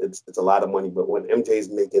at you, it's a lot of money. But when MJ's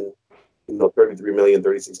making, 33 million,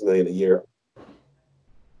 36 million a year,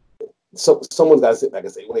 So someone's got to sit back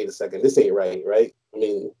and say, wait a second, this ain't right, right? I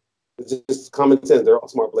mean, it's just common sense. They're all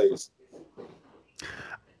smart players.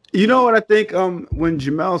 You know what I think? When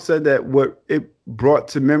Jamel said that, what it brought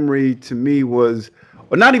to memory to me was,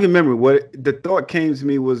 or not even memory. What the thought came to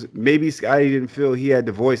me was maybe Scotty didn't feel he had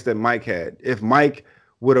the voice that Mike had. If Mike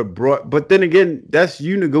would have brought, but then again, that's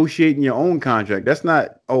you negotiating your own contract. That's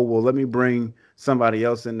not, oh well, let me bring somebody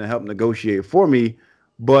else in to help negotiate for me.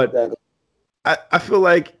 But Exactly. I feel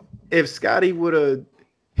like if Scotty would have,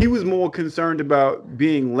 he was more concerned about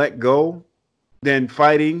being let go than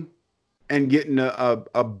fighting and getting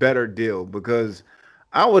a better deal because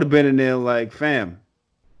I would have been in there like, fam,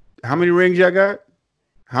 how many rings y'all got?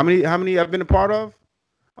 How many I've been a part of?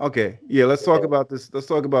 Okay, yeah, let's talk about this. Let's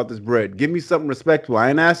talk about this bread. Give me something respectable. I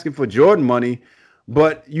ain't asking for Jordan money,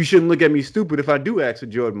 but you shouldn't look at me stupid if I do ask for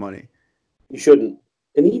Jordan money. You shouldn't.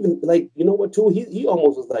 And even like, you know what, too? He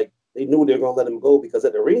almost was like, they knew they were gonna let him go because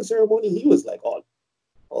at the ring ceremony, he was like all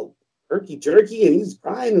herky jerky and he's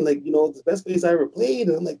crying and like, it's the best place I ever played.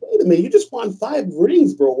 And I'm like, wait a minute, you just won 5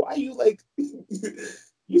 rings, bro. Why are you like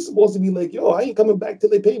you're supposed to be like, yo, I ain't coming back till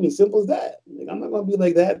they pay me. Simple as that. Like, I'm not gonna be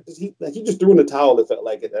like that. He just threw in the towel, it felt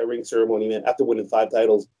like, at that ring ceremony, man, after winning 5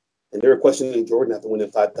 titles. And they were questioning Jordan after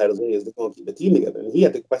winning 5 titles. Hey, is they gonna keep the team together? And he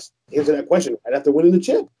had to answer that question right after winning the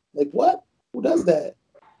chip. Like, what? Who does that?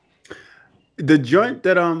 The joint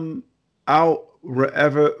that I'll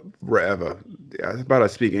forever, I was about to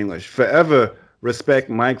speak English, forever respect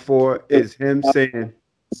Mike for is him saying,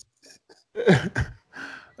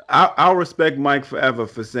 I'll respect Mike forever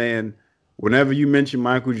for saying, whenever you mention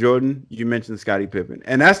Michael Jordan, you mention Scottie Pippen,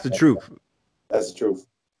 and that's the truth. That's the truth.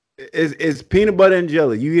 It's peanut butter and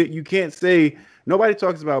jelly. You can't say nobody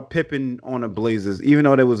talks about Pippen on the Blazers, even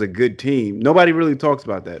though there was a good team. Nobody really talks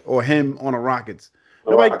about that, or him on the Rockets.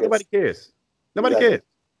 Nobody cares. Nobody Exactly.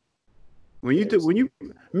 cares. When you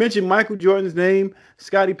mention Michael Jordan's name,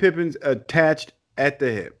 Scottie Pippen's attached at the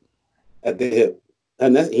hip. At the hip.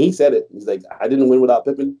 And he said it. He's like, I didn't win without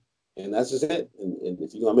Pippen. And that's just it. And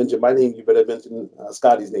if you're going to mention my name, you better mention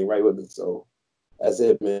Scotty's name right with me. So that's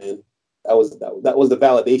it, man. That was the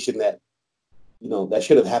validation that, that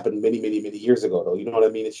should have happened many, many, many years ago, though. You know what I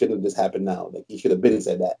mean? It shouldn't have just happened now. Like, he should have been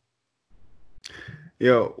said that.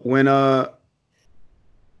 Yo, when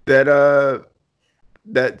that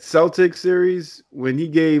that Celtics series, when he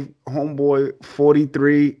gave homeboy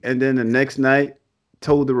 43 and then the next night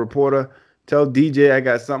told the reporter, tell DJ I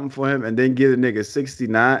got something for him, and then give the nigga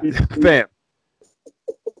 69.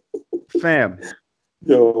 Fam.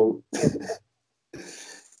 Yo,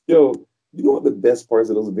 yo, you know what the best parts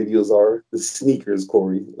of those videos are? The sneakers,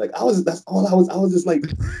 Corey. Like, that's all I was just like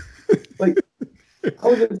I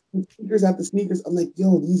was just sneakers after sneakers. I'm like,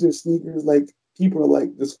 yo, these are sneakers like people are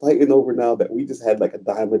like just fighting over now that we just had like a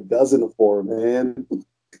dime a dozen for, man.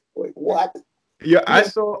 Like, what? Yeah, I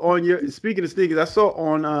saw on your speaking of sneakers, I saw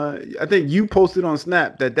on I think you posted on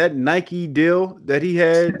Snap that Nike deal that he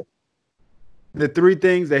had, the 3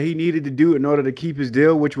 things that he needed to do in order to keep his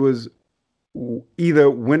deal, which was either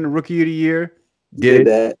win the Rookie of the Year, Did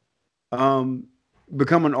that.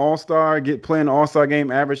 Become an All-Star, play an All-Star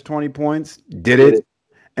game, average 20 points, did it,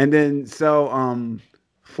 and then sell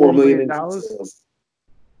 $4 million.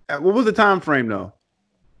 What was the time frame though?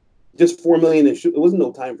 Just 4 million in shoe. It wasn't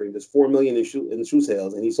no time frame. Just 4 million in shoe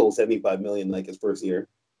sales, and he sold 75 million like his first year,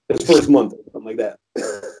 his first month, something like that.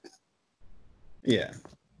 Yeah.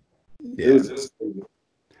 It was just crazy.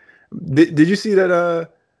 Did you see that?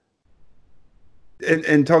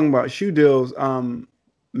 And talking about shoe deals,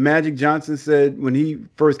 Magic Johnson said when he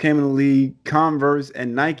first came in the league, Converse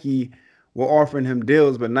and Nike were offering him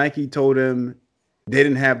deals, but Nike told him they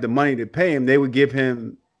didn't have the money to pay him. They would give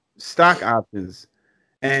him stock options.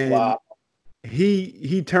 And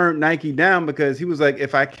he turned Nike down because he was like,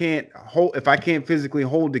 if I can't physically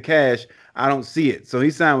hold the cash, I don't see it. So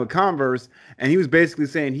he signed with Converse, and he was basically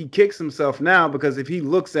saying he kicks himself now because if he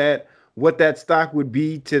looks at what that stock would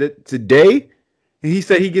be today, he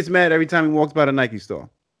said he gets mad every time he walks by the Nike store.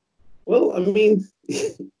 Well, I mean,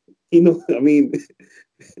 I mean,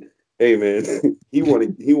 hey man, he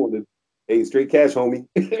wanted straight cash, homie.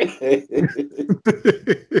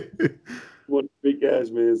 Wanted straight cash,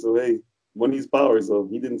 man. So hey, money's power. So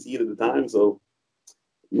he didn't see it at the time. So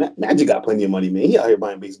Magic got plenty of money, man. He out here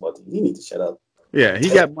buying baseball teams. He needs to shut up. Yeah, he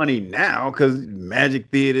got money now because Magic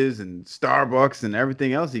Theaters and Starbucks and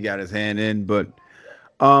everything else he got his hand in. But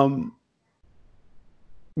I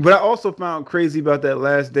also found crazy about that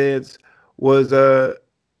Last Dance was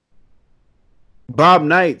Bob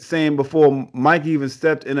Knight saying before Mike even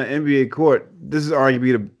stepped in an NBA court, this is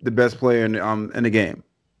arguably the best player in the game.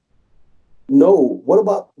 No, what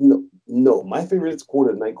about no? No, my favorite quote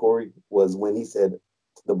of the night, Corey, was when he said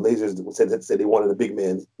the Blazers said they wanted a big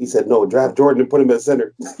man. He said, "No, draft Jordan and put him at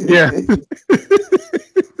center." Yeah.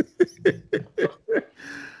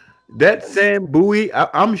 That Sam Bowie,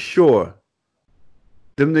 I'm sure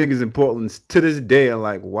them niggas in Portland to this day are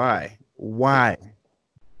like, why? Why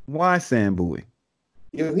Sam Bowie?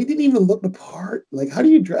 He didn't even look the part. Like, how do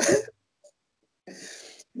you draft?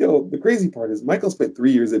 The crazy part is Michael spent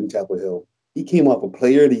 3 years in Chapel Hill. He came off a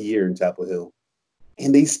Player of the Year in Chapel Hill,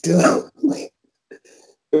 and they still like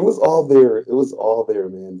it was all there. It was all there,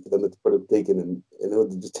 man, for them to put it taken, and it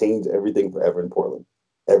would just change everything forever in Portland.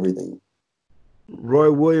 Everything.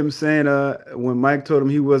 Roy Williams saying when Mike told him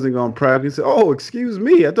he wasn't gonna practice, he said, "Oh, excuse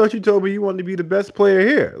me. I thought you told me you wanted to be the best player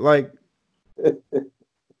here." Like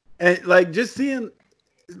and like just seeing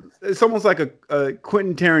it's almost like a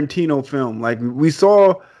Quentin Tarantino film. Like we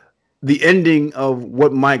saw the ending of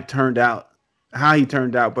what Mike turned out, how he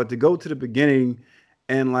turned out, but to go to the beginning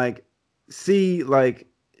and like see like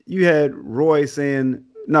you had Roy saying,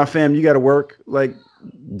 "Nah, fam, you got to work. Like,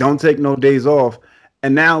 don't take no days off."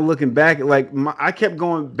 And now looking back, like I kept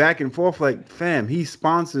going back and forth, like, "Fam, he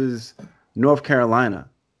sponsors North Carolina."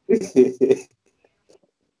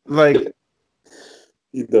 Like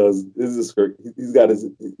He does. This is great. He's got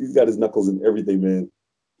his knuckles in everything, man.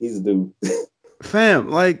 He's a dude. fam,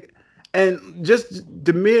 like, and just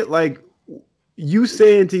the mere like you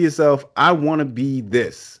saying to yourself, "I want to be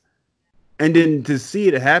this," and then to see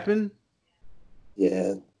it happen.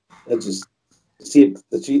 Yeah, that just to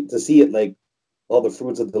see it like all the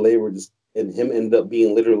fruits of the labor, just and him end up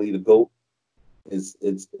being literally the GOAT. It's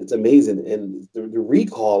amazing, and the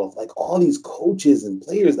recall of like all these coaches and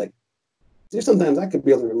players. Like, there's sometimes I could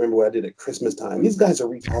barely remember what I did at Christmas time. These guys are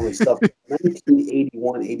recalling stuff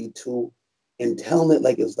 1981, 82, and telling it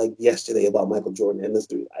like it was like yesterday about Michael Jordan and this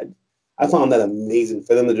dude. I found that amazing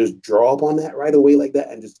for them to just draw up on that right away like that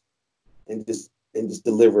and just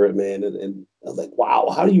deliver it, man. And I was like,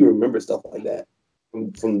 wow, how do you remember stuff like that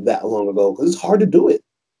from that long ago? Because it's hard to do it.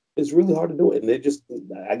 It's really hard to do it, and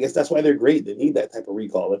I guess that's why they're great. They need that type of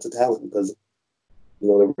recall. It's a talent because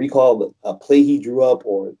the recall a play he drew up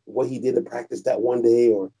or what he did in practice that one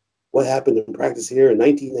day or what happened in practice here in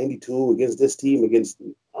 1992 against this team against.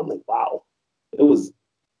 I'm like, wow, I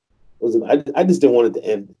just didn't want it to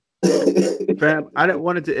end. Fam, I didn't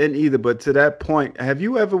want it to end either, but to that point, have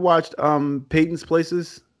you ever watched Peyton's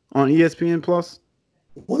Places on ESPN Plus?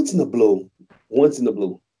 Once in the blue, once in the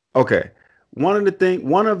blue. Okay. One of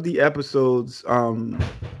the episodes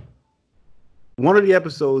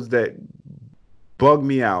that bugged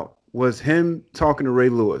me out was him talking to Ray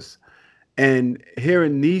Lewis and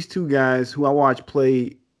hearing these two guys who I watch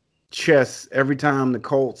play chess every time the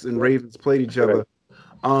Colts and Ravens played each other.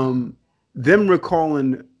 Um, them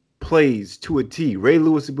recalling plays to a T. Ray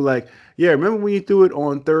Lewis would be like, "Yeah, remember when you threw it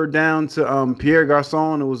on third down to Pierre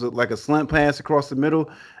Garcon? It was like a slant pass across the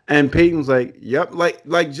middle." And Peyton was like, "Yep,"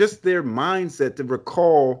 like just their mindset to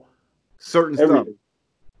recall certain stuff. Everything.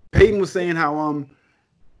 Peyton was saying how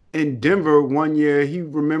in Denver one year he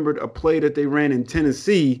remembered a play that they ran in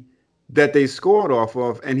Tennessee that they scored off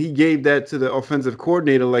of, and he gave that to the offensive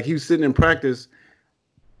coordinator. Like he was sitting in practice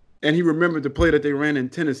and he remembered the play that they ran in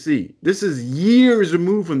Tennessee. This is years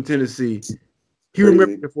removed from Tennessee. He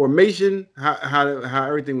remembered the formation, how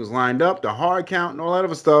everything was lined up, the hard count, and all that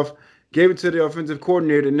other stuff. Gave it to the offensive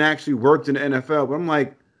coordinator and actually worked in the NFL. But I'm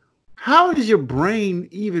like, how does your brain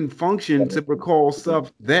even function to recall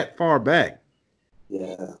stuff that far back?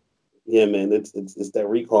 Yeah, yeah, man. It's that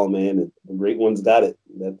recall, man. And the great ones got it.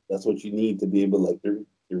 That's what you need to be able to like to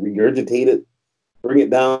regurgitate it, bring it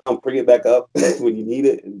down, bring it back up when you need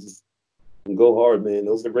it, and go hard, man.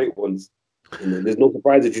 Those are the great ones. And there's no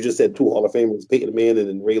surprise that you just said two Hall of Famers, Peyton Manning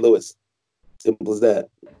and Ray Lewis. Simple as that.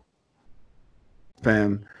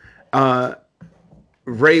 Fam.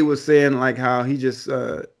 Ray was saying like how he just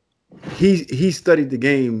he studied the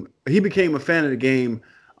game. He became a fan of the game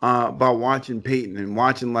by watching Peyton and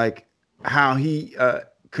watching like how he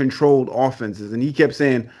controlled offenses. And he kept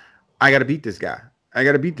saying, "I got to beat this guy. I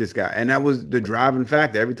got to beat this guy." And that was the driving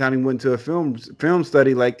factor. Every time he went to a film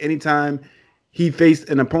study, like anytime he faced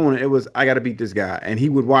an opponent, it was, "I got to beat this guy." And he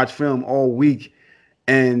would watch film all week.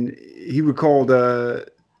 And he recalled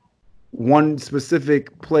one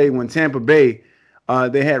specific play when Tampa Bay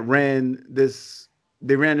they had ran this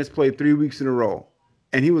play 3 weeks in a row,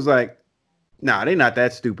 and he was like, "Nah, they're not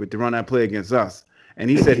that stupid to run that play against us." And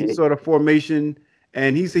he said he saw the formation,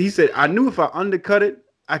 and he said I knew if I undercut it,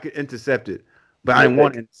 I could intercept it, but I didn't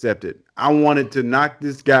want to intercept it. I wanted to knock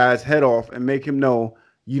this guy's head off and make him know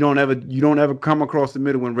you don't ever come across the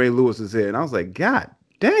middle when Ray Lewis is here. And I was like, God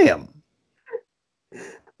damn.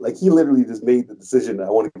 Like he literally just made the decision that I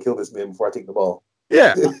want to kill this man before I take the ball.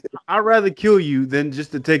 Yeah, I'd rather kill you than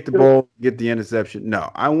just to take the ball, get the interception. No,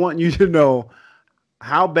 I want you to know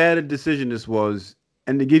how bad a decision this was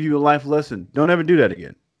and to give you a life lesson. Don't ever do that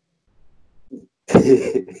again.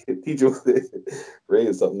 Teach him Ray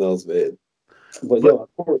is something else, man. But yo,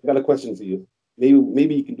 I got a question for you.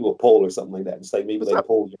 Maybe you can do a poll or something like that. Just like maybe like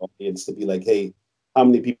poll your audience to be like, hey, how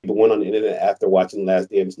many people went on the internet after watching Last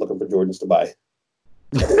Dance looking for Jordans to buy?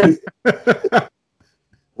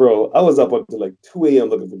 Bro, I was up until like 2 a.m.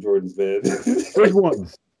 looking for Jordans, man. Which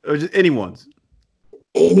ones? Or just anyone's?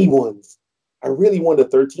 Anyone's. I really wanted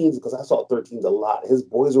the 13s because I saw 13s a lot. His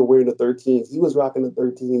boys were wearing the 13s. He was rocking the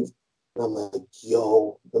 13s. And I'm like,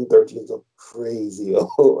 yo, them 13s are crazy. Yo.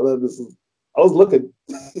 I was looking.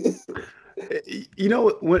 You know,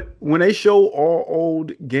 when they show all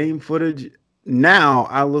old game footage, now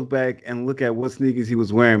I look back and look at what sneakers he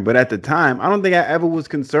was wearing. But at the time, I don't think I ever was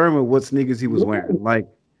concerned with what sneakers he was wearing. Like,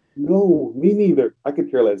 no, me neither. I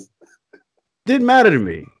could care less. Didn't matter to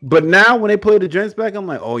me. But now when they play the gents back, I'm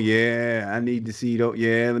like, oh yeah, I need to see those.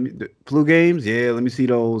 Yeah, let me the flu games. Yeah, let me see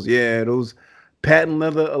those. Yeah, those patent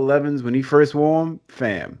leather 11s when he first wore them,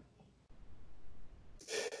 fam.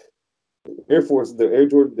 Air Force, the Air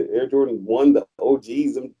Jordan 1, the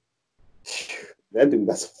OGs, that dude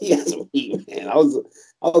he has some heat, man. I was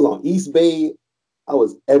on East Bay. I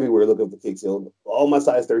was everywhere looking for kicks, yo. All my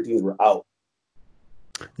size 13s were out.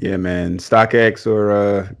 Yeah, man. StockX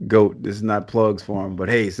or GOAT. This is not plugs for him, but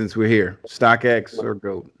hey, since we're here, StockX or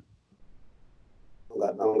GOAT. I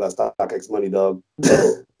don't got StockX money, dog.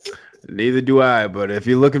 Neither do I, but if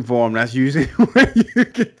you're looking for them, that's usually where you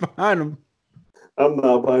can find them. I'm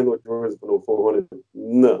not buying no Jordans for no 400.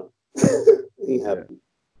 No. Ain't happening.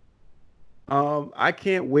 I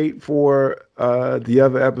can't wait for the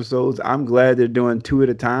other episodes. I'm glad they're doing 2 at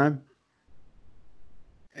a time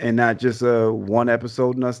and not just one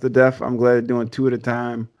episode and us to death. I'm glad they're doing 2 at a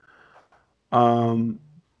time. I'm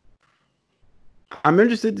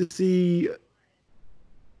interested to see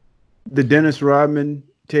the Dennis Rodman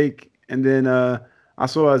take, and then I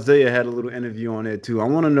saw Isaiah had a little interview on there too. I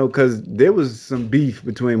want to know because there was some beef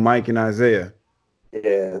between Mike and Isaiah.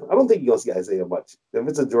 Yeah, I don't think you're gonna see Isaiah much. If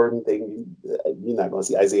it's a Jordan thing, you're not gonna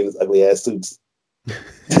see Isaiah in his ugly ass suits.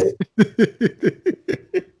 That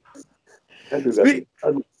dude's ugly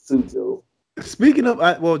suit, yo. Speaking of,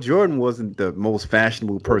 well, Jordan wasn't the most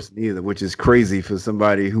fashionable person either, which is crazy for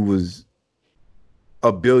somebody who was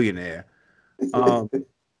a billionaire.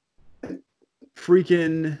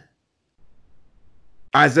 Freaking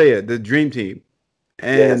Isaiah, the Dream Team,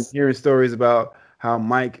 and hearing stories about how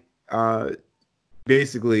Mike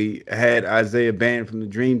basically had Isaiah banned from the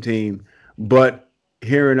Dream Team, but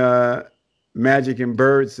hearing Magic and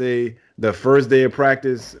Bird say the first day of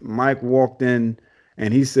practice, Mike walked in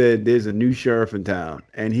and he said there's a new sheriff in town,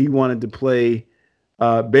 and he wanted to play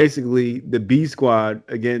basically the B squad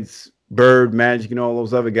against Bird, Magic, and all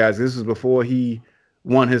those other guys. This was before he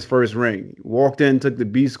won his first ring. Walked in, took the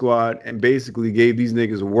B squad, and basically gave these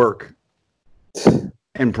niggas work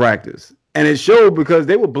in practice. And it showed because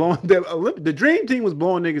they were blowing the Dream Team was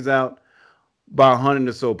blowing niggas out by 100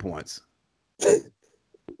 or so points.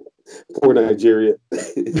 Poor Nigeria.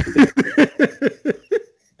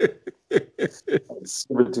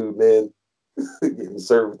 Servitude, man. Getting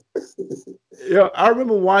served. Yeah, I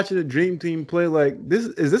remember watching the Dream Team play like this.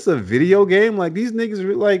 Is this a video game? Like these niggas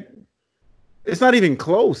are like, it's not even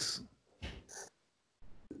close.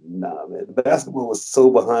 Nah, man. The basketball was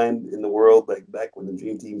so behind in the world. Like back when the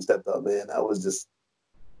Dream Team stepped up, man, it was just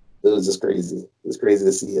crazy. It was crazy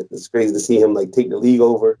to see it. It's crazy to see him like take the league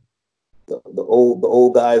over. The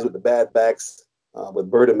old guys with the bad backs,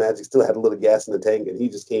 with Bird and Magic still had a little gas in the tank, and he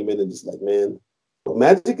just came in and just like, man, well,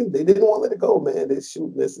 Magic, they didn't want to let it go, man. They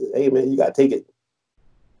shoot this. Hey, man, you gotta take it.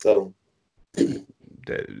 So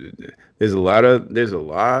there's a lot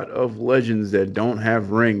of legends that don't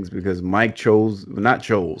have rings because Mike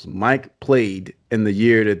played in the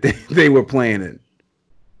year that they were playing in.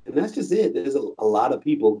 And that's just it. There's a lot of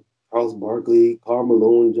people: Charles Barkley, Karl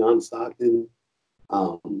Malone, John Stockton,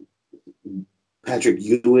 Patrick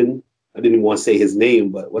Ewing. I didn't even want to say his name,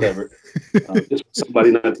 but whatever. Just for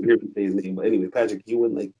somebody not to hear me say his name. But anyway, Patrick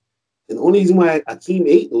Ewing, like, and the only reason why Akeem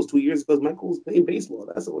ate those 2 years is because Michael was playing baseball.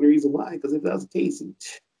 That's the only reason why. Because if that was the case,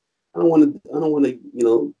 I don't want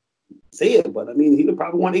to, say it, but I mean, he would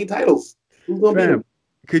probably won 8 titles. Who's gonna beat him?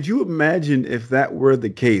 Could you imagine if that were the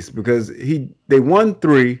case? Because they won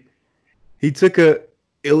 3. He took a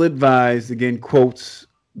ill-advised, again, quotes,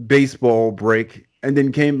 baseball break, and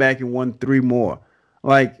then came back and won 3 more.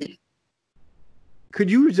 Like, could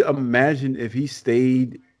you imagine if he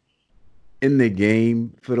stayed in the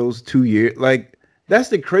game for those 2 years. Like that's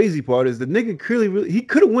the crazy part is the nigga clearly really, he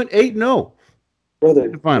could have went 8-0 in Brother, the they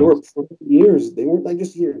were finals. prime years. They weren't like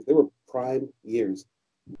just years. They were prime years.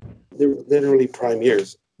 They were literally prime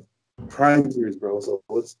years. Prime years, bro. So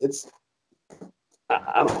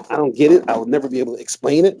I don't get it. I would never be able to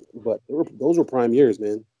explain it, but those were prime years,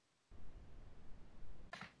 man.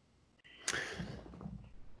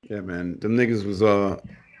 Yeah, man. Them niggas was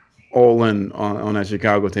all in on that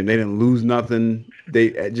Chicago team. They didn't lose nothing.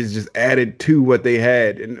 They just added to what they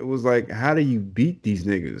had, and it was like, how do you beat these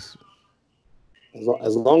niggas?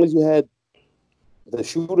 As long as you had the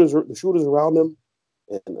shooters around them,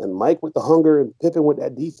 and Mike with the hunger, and Pippen with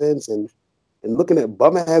that defense, and looking at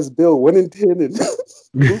bum ass Bill Winnington and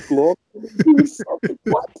Luke Long doing something.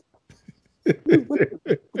 What?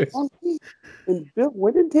 And Bill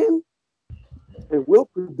Winnington and Will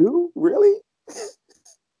Purdue, really?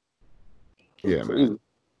 Yeah, Crazy.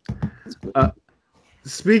 man.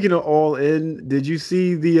 Speaking of all in, did you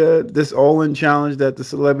see the this all in challenge that the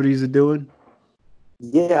celebrities are doing?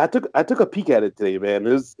 Yeah, I took a peek at it today, man.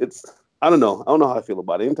 It's I don't know. I don't know how I feel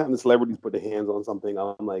about it. Anytime the celebrities put their hands on something,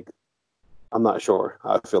 I'm like, I'm not sure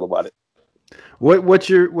how I feel about it. What's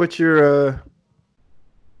your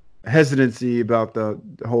hesitancy about the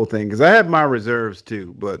whole thing? Because I have my reserves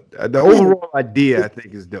too, but the Man, overall idea I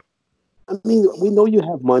think is dope. I mean, we know you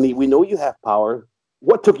have money. We know you have power.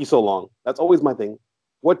 What took you so long? That's always my thing.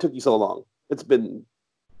 What took you so long? It's been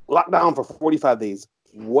locked down for 45 days.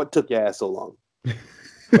 What took your ass so long?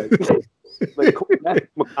 Like, like Matthew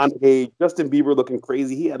McConaughey, Justin Bieber looking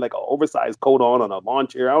crazy. He had like an oversized coat on a lawn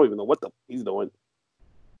chair. I don't even know what the he's doing.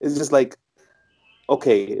 It's just like,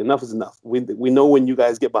 okay, enough is enough. We know when you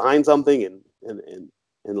guys get behind something and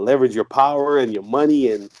leverage your power and your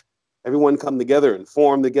money and everyone come together and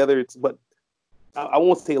form together. But I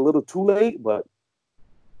won't say a little too late, but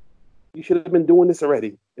you should have been doing this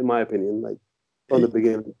already, in my opinion. Like from the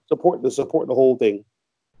beginning, support the whole thing.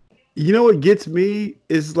 You know what gets me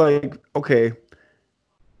is like, okay,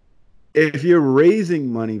 if you're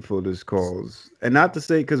raising money for this cause, and not to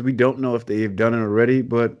say because we don't know if they've done it already,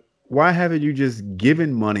 but why haven't you just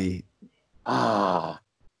given money? Ah,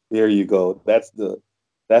 there you go. That's the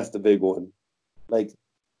big one. Like,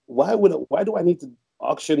 why do I need to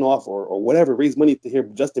auction off or whatever raise money to hear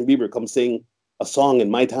Justin Bieber come sing a song in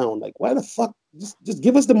my town? Like, why the fuck? Just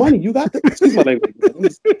give us the money. You got the excuse my language.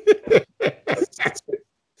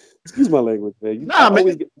 Excuse my language, man. I Nah, man,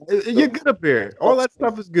 always get you're good up here. All that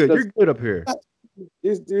stuff is good. You're because good up here.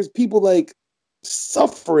 there's people like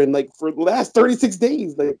suffering like for the last 36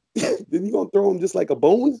 days. Like, then you gonna throw them just like a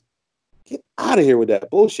bone? Get out of here with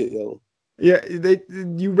that bullshit, yo. Yeah,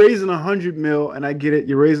 you raising 100 mil, and I get it.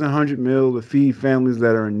 You're raising 100 mil to feed families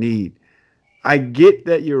that are in need. I get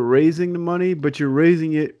that you're raising the money, but you're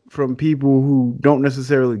raising it from people who don't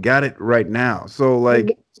necessarily got it right now. So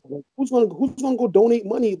like, Like, who's gonna go donate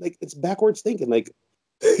money? Like it's backwards thinking. Like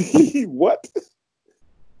what?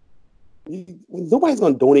 Nobody's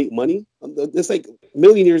gonna donate money. It's like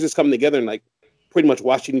millionaires just coming together and like pretty much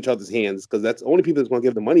washing each other's hands because that's the only people that's gonna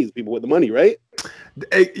give the money is people with the money, right?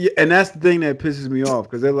 and that's the thing that pisses me off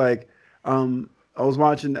because they're like, I was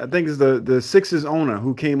watching. I think it's the Sixers owner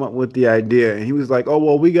who came up with the idea, and he was like, "Oh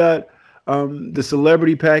well, we got the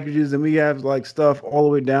celebrity packages, and we have like stuff all the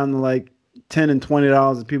way down to like $10 and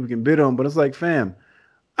 $20 that people can bid on." But it's like, fam,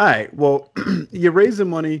 all right, well, you're raising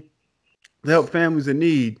money to help families in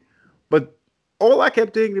need, but all I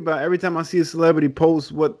kept thinking about every time I see a celebrity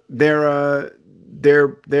post what their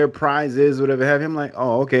prize is, whatever have him, like,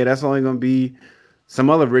 oh, okay, that's only gonna be some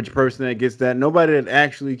other rich person that gets that. Nobody that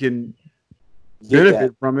actually can Get that.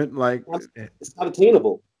 benefit from it. Like It's not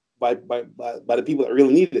attainable by the people that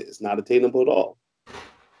really need it. It's not attainable at all.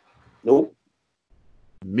 Nope.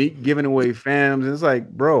 Meek giving away phantoms. It's like,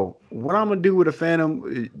 bro, what I'm gonna do with a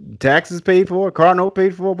phantom? Taxes paid for, car note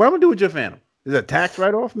paid for. What I'm gonna do with your phantom? Is it a tax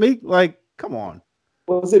write off, Meek? Like, come on.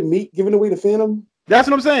 Was it Meek giving away the Phantom? That's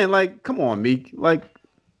what I'm saying. Like, come on, Meek. Like,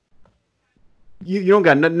 you don't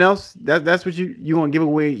got nothing else. That's what you want to give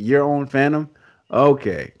away your own phantom?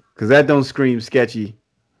 Okay, because that don't scream sketchy.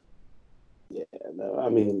 Yeah, no, I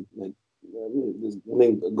mean, like,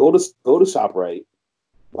 go to Shoprite,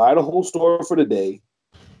 buy the whole store for the day,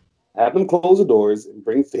 have them close the doors, and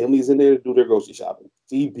bring families in there to do their grocery shopping.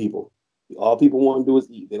 Feed people. All people want to do is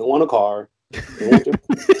eat. They don't want a car. They don't want your,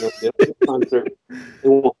 they don't want a concert. They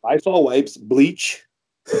want Lysol wipes, bleach,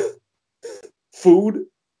 food.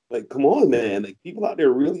 Like, come on, man. Like, people out there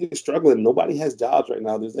really struggling. Nobody has jobs right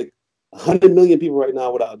now. There's like 100 million people right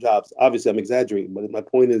now without jobs. Obviously, I'm exaggerating, but my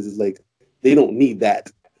point is like they don't need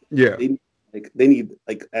that. Yeah. They need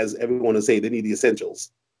like as everyone will say, they need the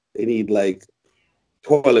essentials. They need like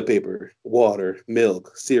toilet paper, water,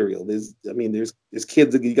 milk, cereal. There's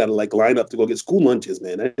kids that you got to like line up to go get school lunches,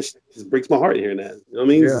 man. That just breaks my heart hearing that. You know what I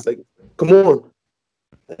mean? It's Yeah. just like, come on,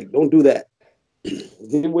 like don't do that.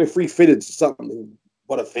 Give away free fitted or something.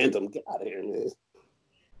 What a Phantom! Get out of here, man.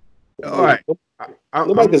 All right.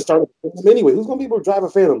 Nobody can start a Phantom anyway. Who's gonna be able to drive a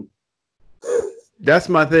Phantom? That's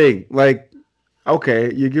my thing. Like,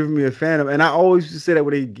 okay, you're giving me a Phantom, and I always used to say that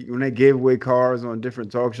when they gave away cars on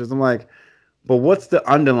different talk shows. I'm like, but what's the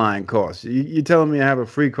underlying cost? You're telling me I have a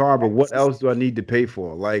free car, but what Taxes. else do I need to pay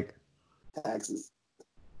for? Like, Taxes.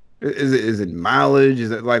 is it mileage? Is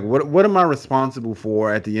it like what am I responsible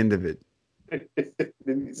for at the end of it?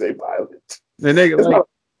 Didn't you say violent? And they It's like not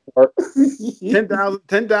a car.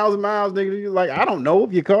 10,000 miles, nigga. You're like, I don't know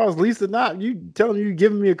if your car's leased or not. You telling me you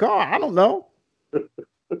giving me a car? I don't know.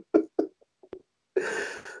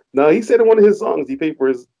 No, he said in one of his songs he paid for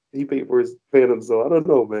his Phantom. So I don't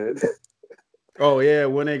know, man. Oh yeah,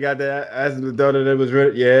 when they got that asking the daughter that was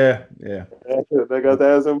ready. Yeah, yeah, I got to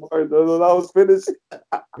ask him. I was finished.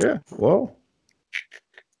 yeah. Well,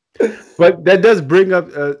 but that does bring up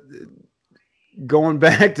going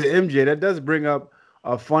back to MJ. That does bring up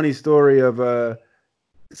a funny story of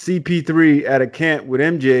CP3 at a camp with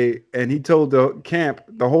MJ, and he told the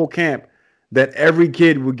whole camp, that every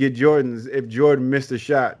kid would get Jordans if Jordan missed a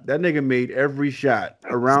shot. That nigga made every shot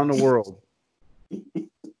around the world.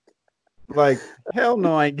 Like, hell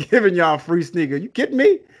no, I ain't giving y'all free sneaker. You kidding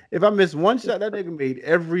me? If I miss one shot, that nigga made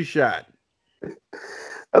every shot.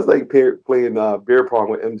 That's like playing beer pong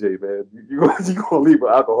with MJ, man. You gonna leave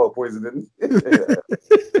with alcohol poisoning?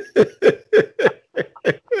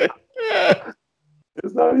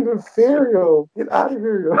 It's not even fair, yo. Get out of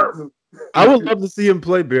here, yo. I would love to see him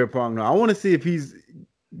play beer pong now. I want to see if he's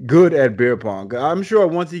good at beer pong. I'm sure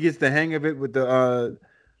once he gets the hang of it with the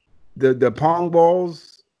pong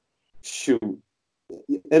balls. Shoot,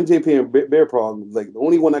 MJ playing beer pong. Like the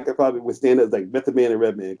only one I could probably withstand is like Method Man and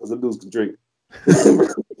Redman because them dudes can drink.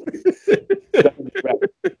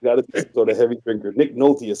 Gotta be some sort of heavy drinker. Nick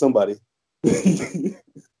Nolte or somebody.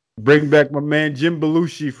 Bring back my man Jim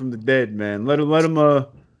Belushi from the dead, man. Let him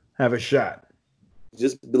have a shot.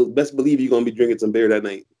 Just best believe you're gonna be drinking some beer that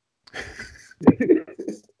night.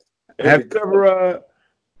 Have you ever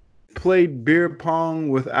played beer pong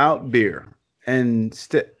without beer and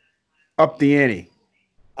up the ante?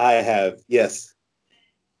 I have, yes.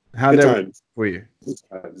 How'd Good that times. work for you? Good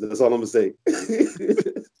times. That's all I'm gonna say.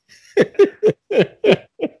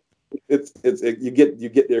 You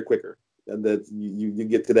get there quicker, and that you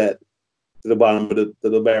get to the bottom of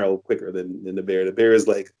the barrel quicker than the beer. The beer is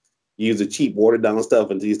like you use a cheap watered down stuff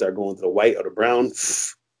until you start going to the white or the brown.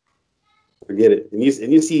 Forget it. And you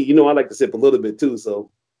see, I like to sip a little bit too. So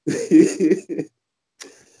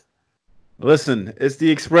Listen, it's the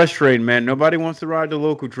express train, man. Nobody wants to ride the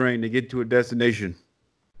local train to get to a destination.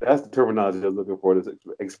 that's the terminology I was looking for. This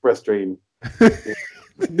express train.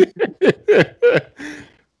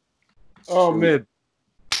 Oh man,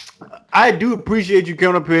 I do appreciate you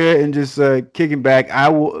coming up here and just kicking back. I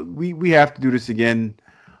will. We have to do this again.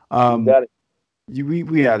 You got it.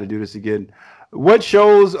 We have to do this again. What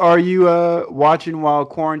shows are you watching while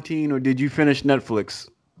quarantine, or did you finish Netflix?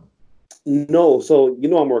 No, so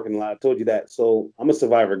I'm working a lot. I told you that. So I'm a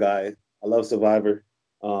Survivor guy. I love Survivor.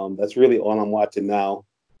 That's really all I'm watching now.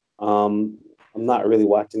 I'm not really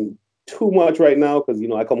watching too much right now because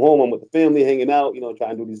I come home, I'm with the family, hanging out,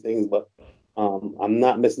 trying to do these things. But I'm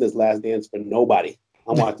not missing this Last Dance for nobody.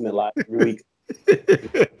 I'm watching it live every week.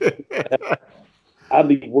 I'll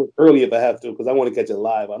leave work early if I have to because I want to catch it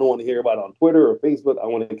live. I don't want to hear about it on Twitter or Facebook. I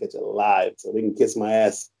want to catch it live so they can kiss my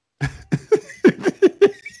ass.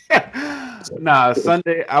 Nah,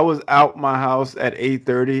 Sunday I was out my house at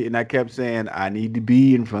 8:30 and I kept saying I need to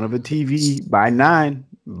be in front of a TV by 9.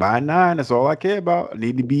 By 9, that's all I care about. I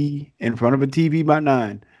need to be in front of a TV by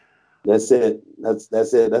 9. That's it.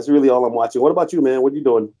 That's it. That's really all I'm watching. What about you, man? What are you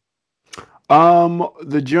doing?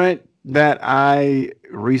 The joint that I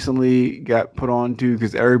recently got put on to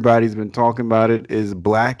because everybody's been talking about it is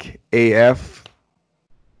Black AF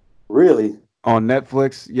Really? on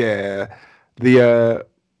Netflix. Yeah. The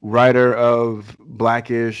writer of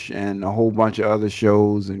Blackish and a whole bunch of other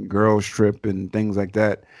shows and Girls Trip and things like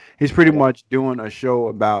that. He's pretty much doing a show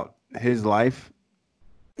about his life,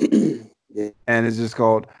 Yeah. and it's just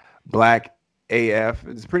called Black AF.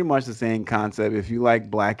 It's pretty much the same concept. If you like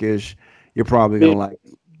Blackish, you're probably gonna like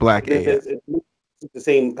Black AF. It's the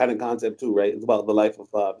same kind of concept too, right? It's about the life of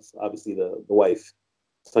obviously the wife,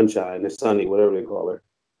 Sunshine or Sunny, whatever they call her.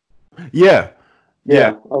 Yeah, yeah.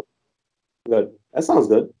 Yeah. Oh, good. That sounds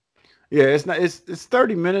good. Yeah, it's not. It's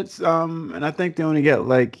 30 minutes. And I think they only get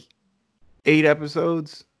like 8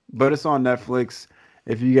 episodes, but it's on Netflix.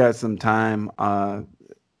 If you got some time,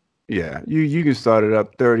 yeah, you can start it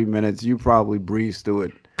up 30 minutes. You probably breeze through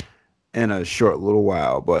it in a short little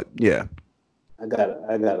while. But yeah, I got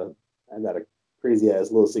a crazy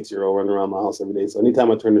ass little 6 year old running around my house every day. So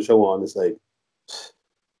anytime I turn the show on, it's like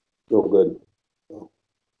no good. So,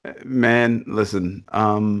 man, listen.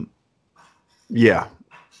 Yeah,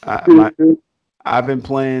 my I've been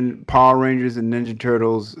playing Power Rangers and Ninja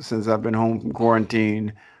Turtles since I've been home from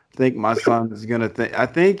quarantine. I think my son is gonna think. I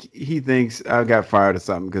think he thinks I got fired or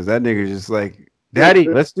something because that nigga's just like, Daddy,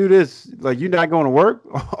 let's do this. Like, you're not going to work?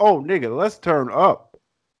 Oh, nigga, let's turn up.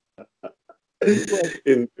 You like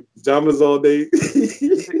in pajamas all day.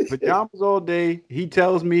 pajamas all day. He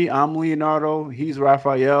tells me I'm Leonardo, he's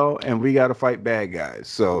Raphael, and we got to fight bad guys.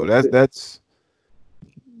 So that's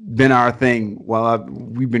been our thing while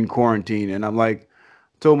we've been quarantined. And I'm like,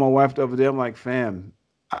 told my wife the other day, I'm like, fam,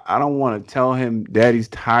 I don't want to tell him Daddy's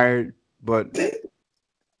tired, but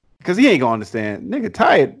because he ain't gonna understand. Nigga,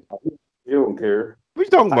 tired. You don't care. What you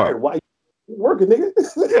talking Tired? about? Why you working,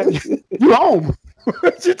 nigga? You home?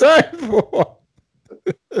 What you tired for?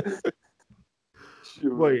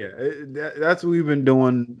 Well, Shoot. yeah, that's what we've been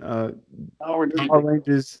doing. Shower and Power everything.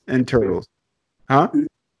 Rangers and Turtles, huh?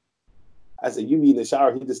 I said, you be in the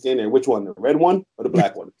shower, he just stand there. Which one? The red one or the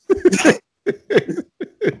black one?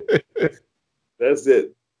 That's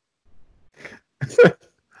it.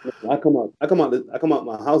 I come out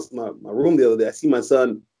my house, my room the other day. I see my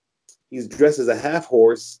son. He's dressed as a half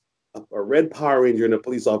horse, a red Power Ranger, and a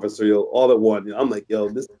police officer, yo, all at one. I'm like, yo,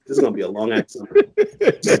 this is gonna be a long act summer.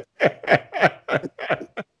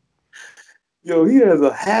 Yo, he has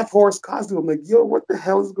a half horse costume. I'm like, yo, what the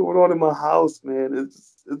hell is going on in my house, man?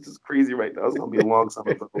 It's just crazy right now. It's gonna be a long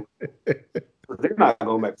summer. But they're not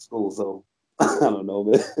going back to school, so I don't know,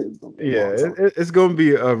 man. It's gonna be a Yeah, long summer. it's gonna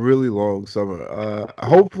be a really long summer.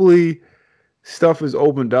 Hopefully, stuff is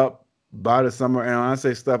opened up by the summer. And when I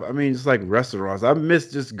say stuff, I mean just like restaurants. I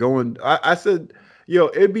miss just going. I said, yo,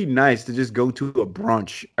 it'd be nice to just go to a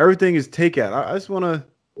brunch. Everything is takeout. I just want to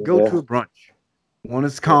go to Yeah, a brunch when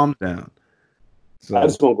it's yeah. calmed down. I So.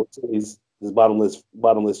 just want to go to these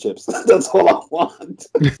bottomless chips. That's all I want.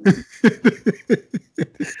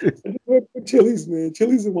 Chili's, man.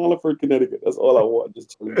 Chili's in Wallingford, Connecticut. That's all I want.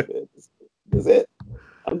 Just Chili's, man. That's it.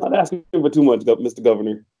 I'm not asking for too much, Mr.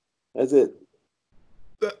 Governor. That's it.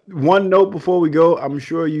 One note before we go, I'm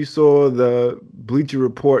sure you saw the Bleacher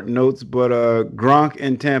Report notes, but Gronk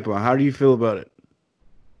in Tampa, how do you feel about it?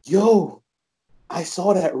 Yo, I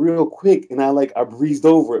saw that real quick, and I breezed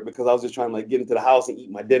over it because I was just trying to like get into the house and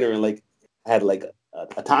eat my dinner, and like I had like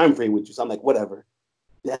a time frame with you, so I'm like, whatever.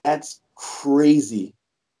 That's crazy.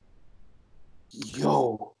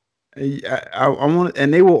 Yo, I want,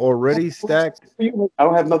 and they were already stacked. I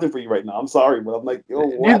don't have nothing for you right now. I'm sorry, but I'm like, yo,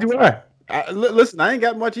 Neither what? do I. Listen, I ain't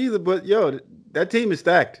got much either, but yo, that team is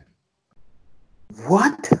stacked.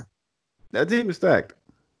 What? That team is stacked.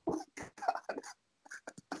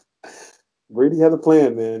 Brady had a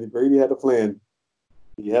plan, man. Brady had a plan.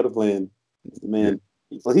 He had a plan. Yeah. Man,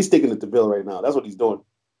 so he's sticking it to Bill right now. That's what he's doing.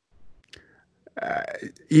 Uh,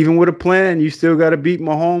 Even with a plan, you still got to beat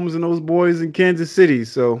Mahomes and those boys in Kansas City.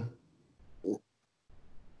 So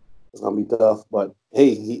It's gonna be tough, but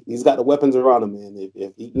hey, he's got the weapons around him, man.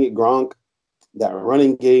 If he can get Gronk, that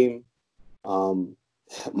running game, um,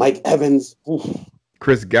 Mike Evans, oof,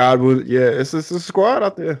 Chris Godwin, yeah, it's a squad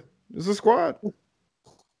out there. It's a squad.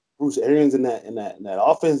 Bruce Arians in that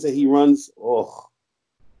offense that he runs, oh,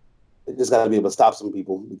 they just got to be able to stop some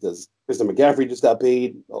people because Christian McCaffrey just got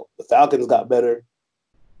paid. Oh, the Falcons got better.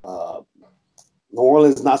 Uh, New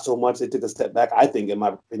Orleans not so much. They took a step back, I think, in my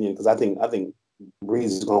opinion, because I think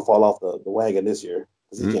Breeze is going to fall off the wagon this year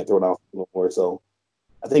because he can't throw it out no more. So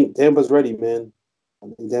I think Tampa's ready, man. I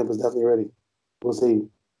think Tampa's definitely ready. We'll see.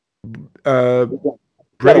 Uh, We got to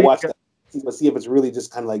Brady. watch that. Let's see if it's really just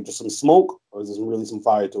kind of like just some smoke or is there really some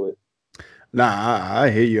fire to it. Nah, I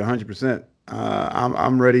hear you 100%.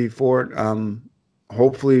 I'm ready for it.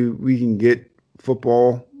 Hopefully we can get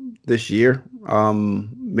football this year.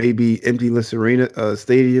 Maybe emptyless arena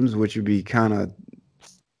stadiums, which would be kind of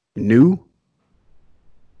new,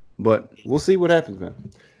 but we'll see what happens, man.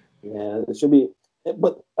 Yeah, it should be.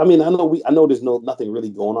 But I mean, I know there's nothing really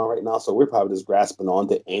going on right now, so we're probably just grasping on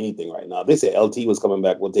to anything right now. If they say LT was coming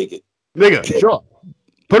back, we'll take it. Nigga, sure.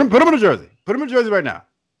 Put him in a jersey. Put him in a jersey right now.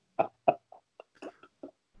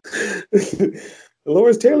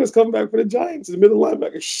 Lawrence Taylor's coming back for the Giants in the middle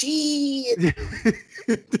linebacker. Shit.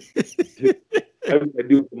 I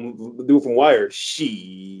do from Wire.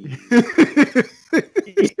 She.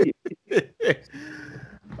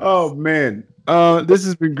 Oh man. This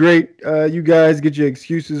has been great. You guys get your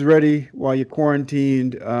excuses ready while you're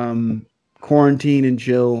quarantined. Quarantine and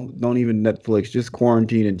chill. Don't even Netflix, just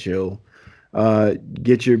quarantine and chill.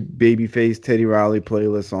 Get your Babyface Teddy Riley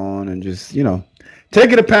playlist on and just,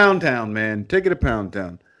 take it to Pound Town, man. Take it to Pound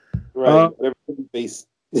Town. Right. Whatever face.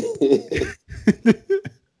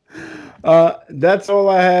 That's all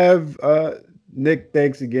I have. Nick,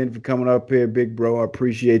 thanks again for coming up here, big bro. I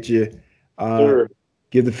appreciate you. Sure.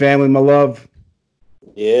 Give the family my love.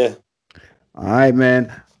 Yeah. All right,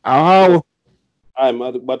 man. Oh, I'm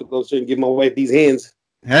about to go and give my wife these hands.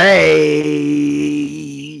 hey.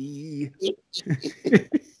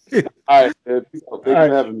 All right, man. Thanks All right.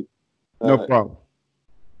 for having me. No problem.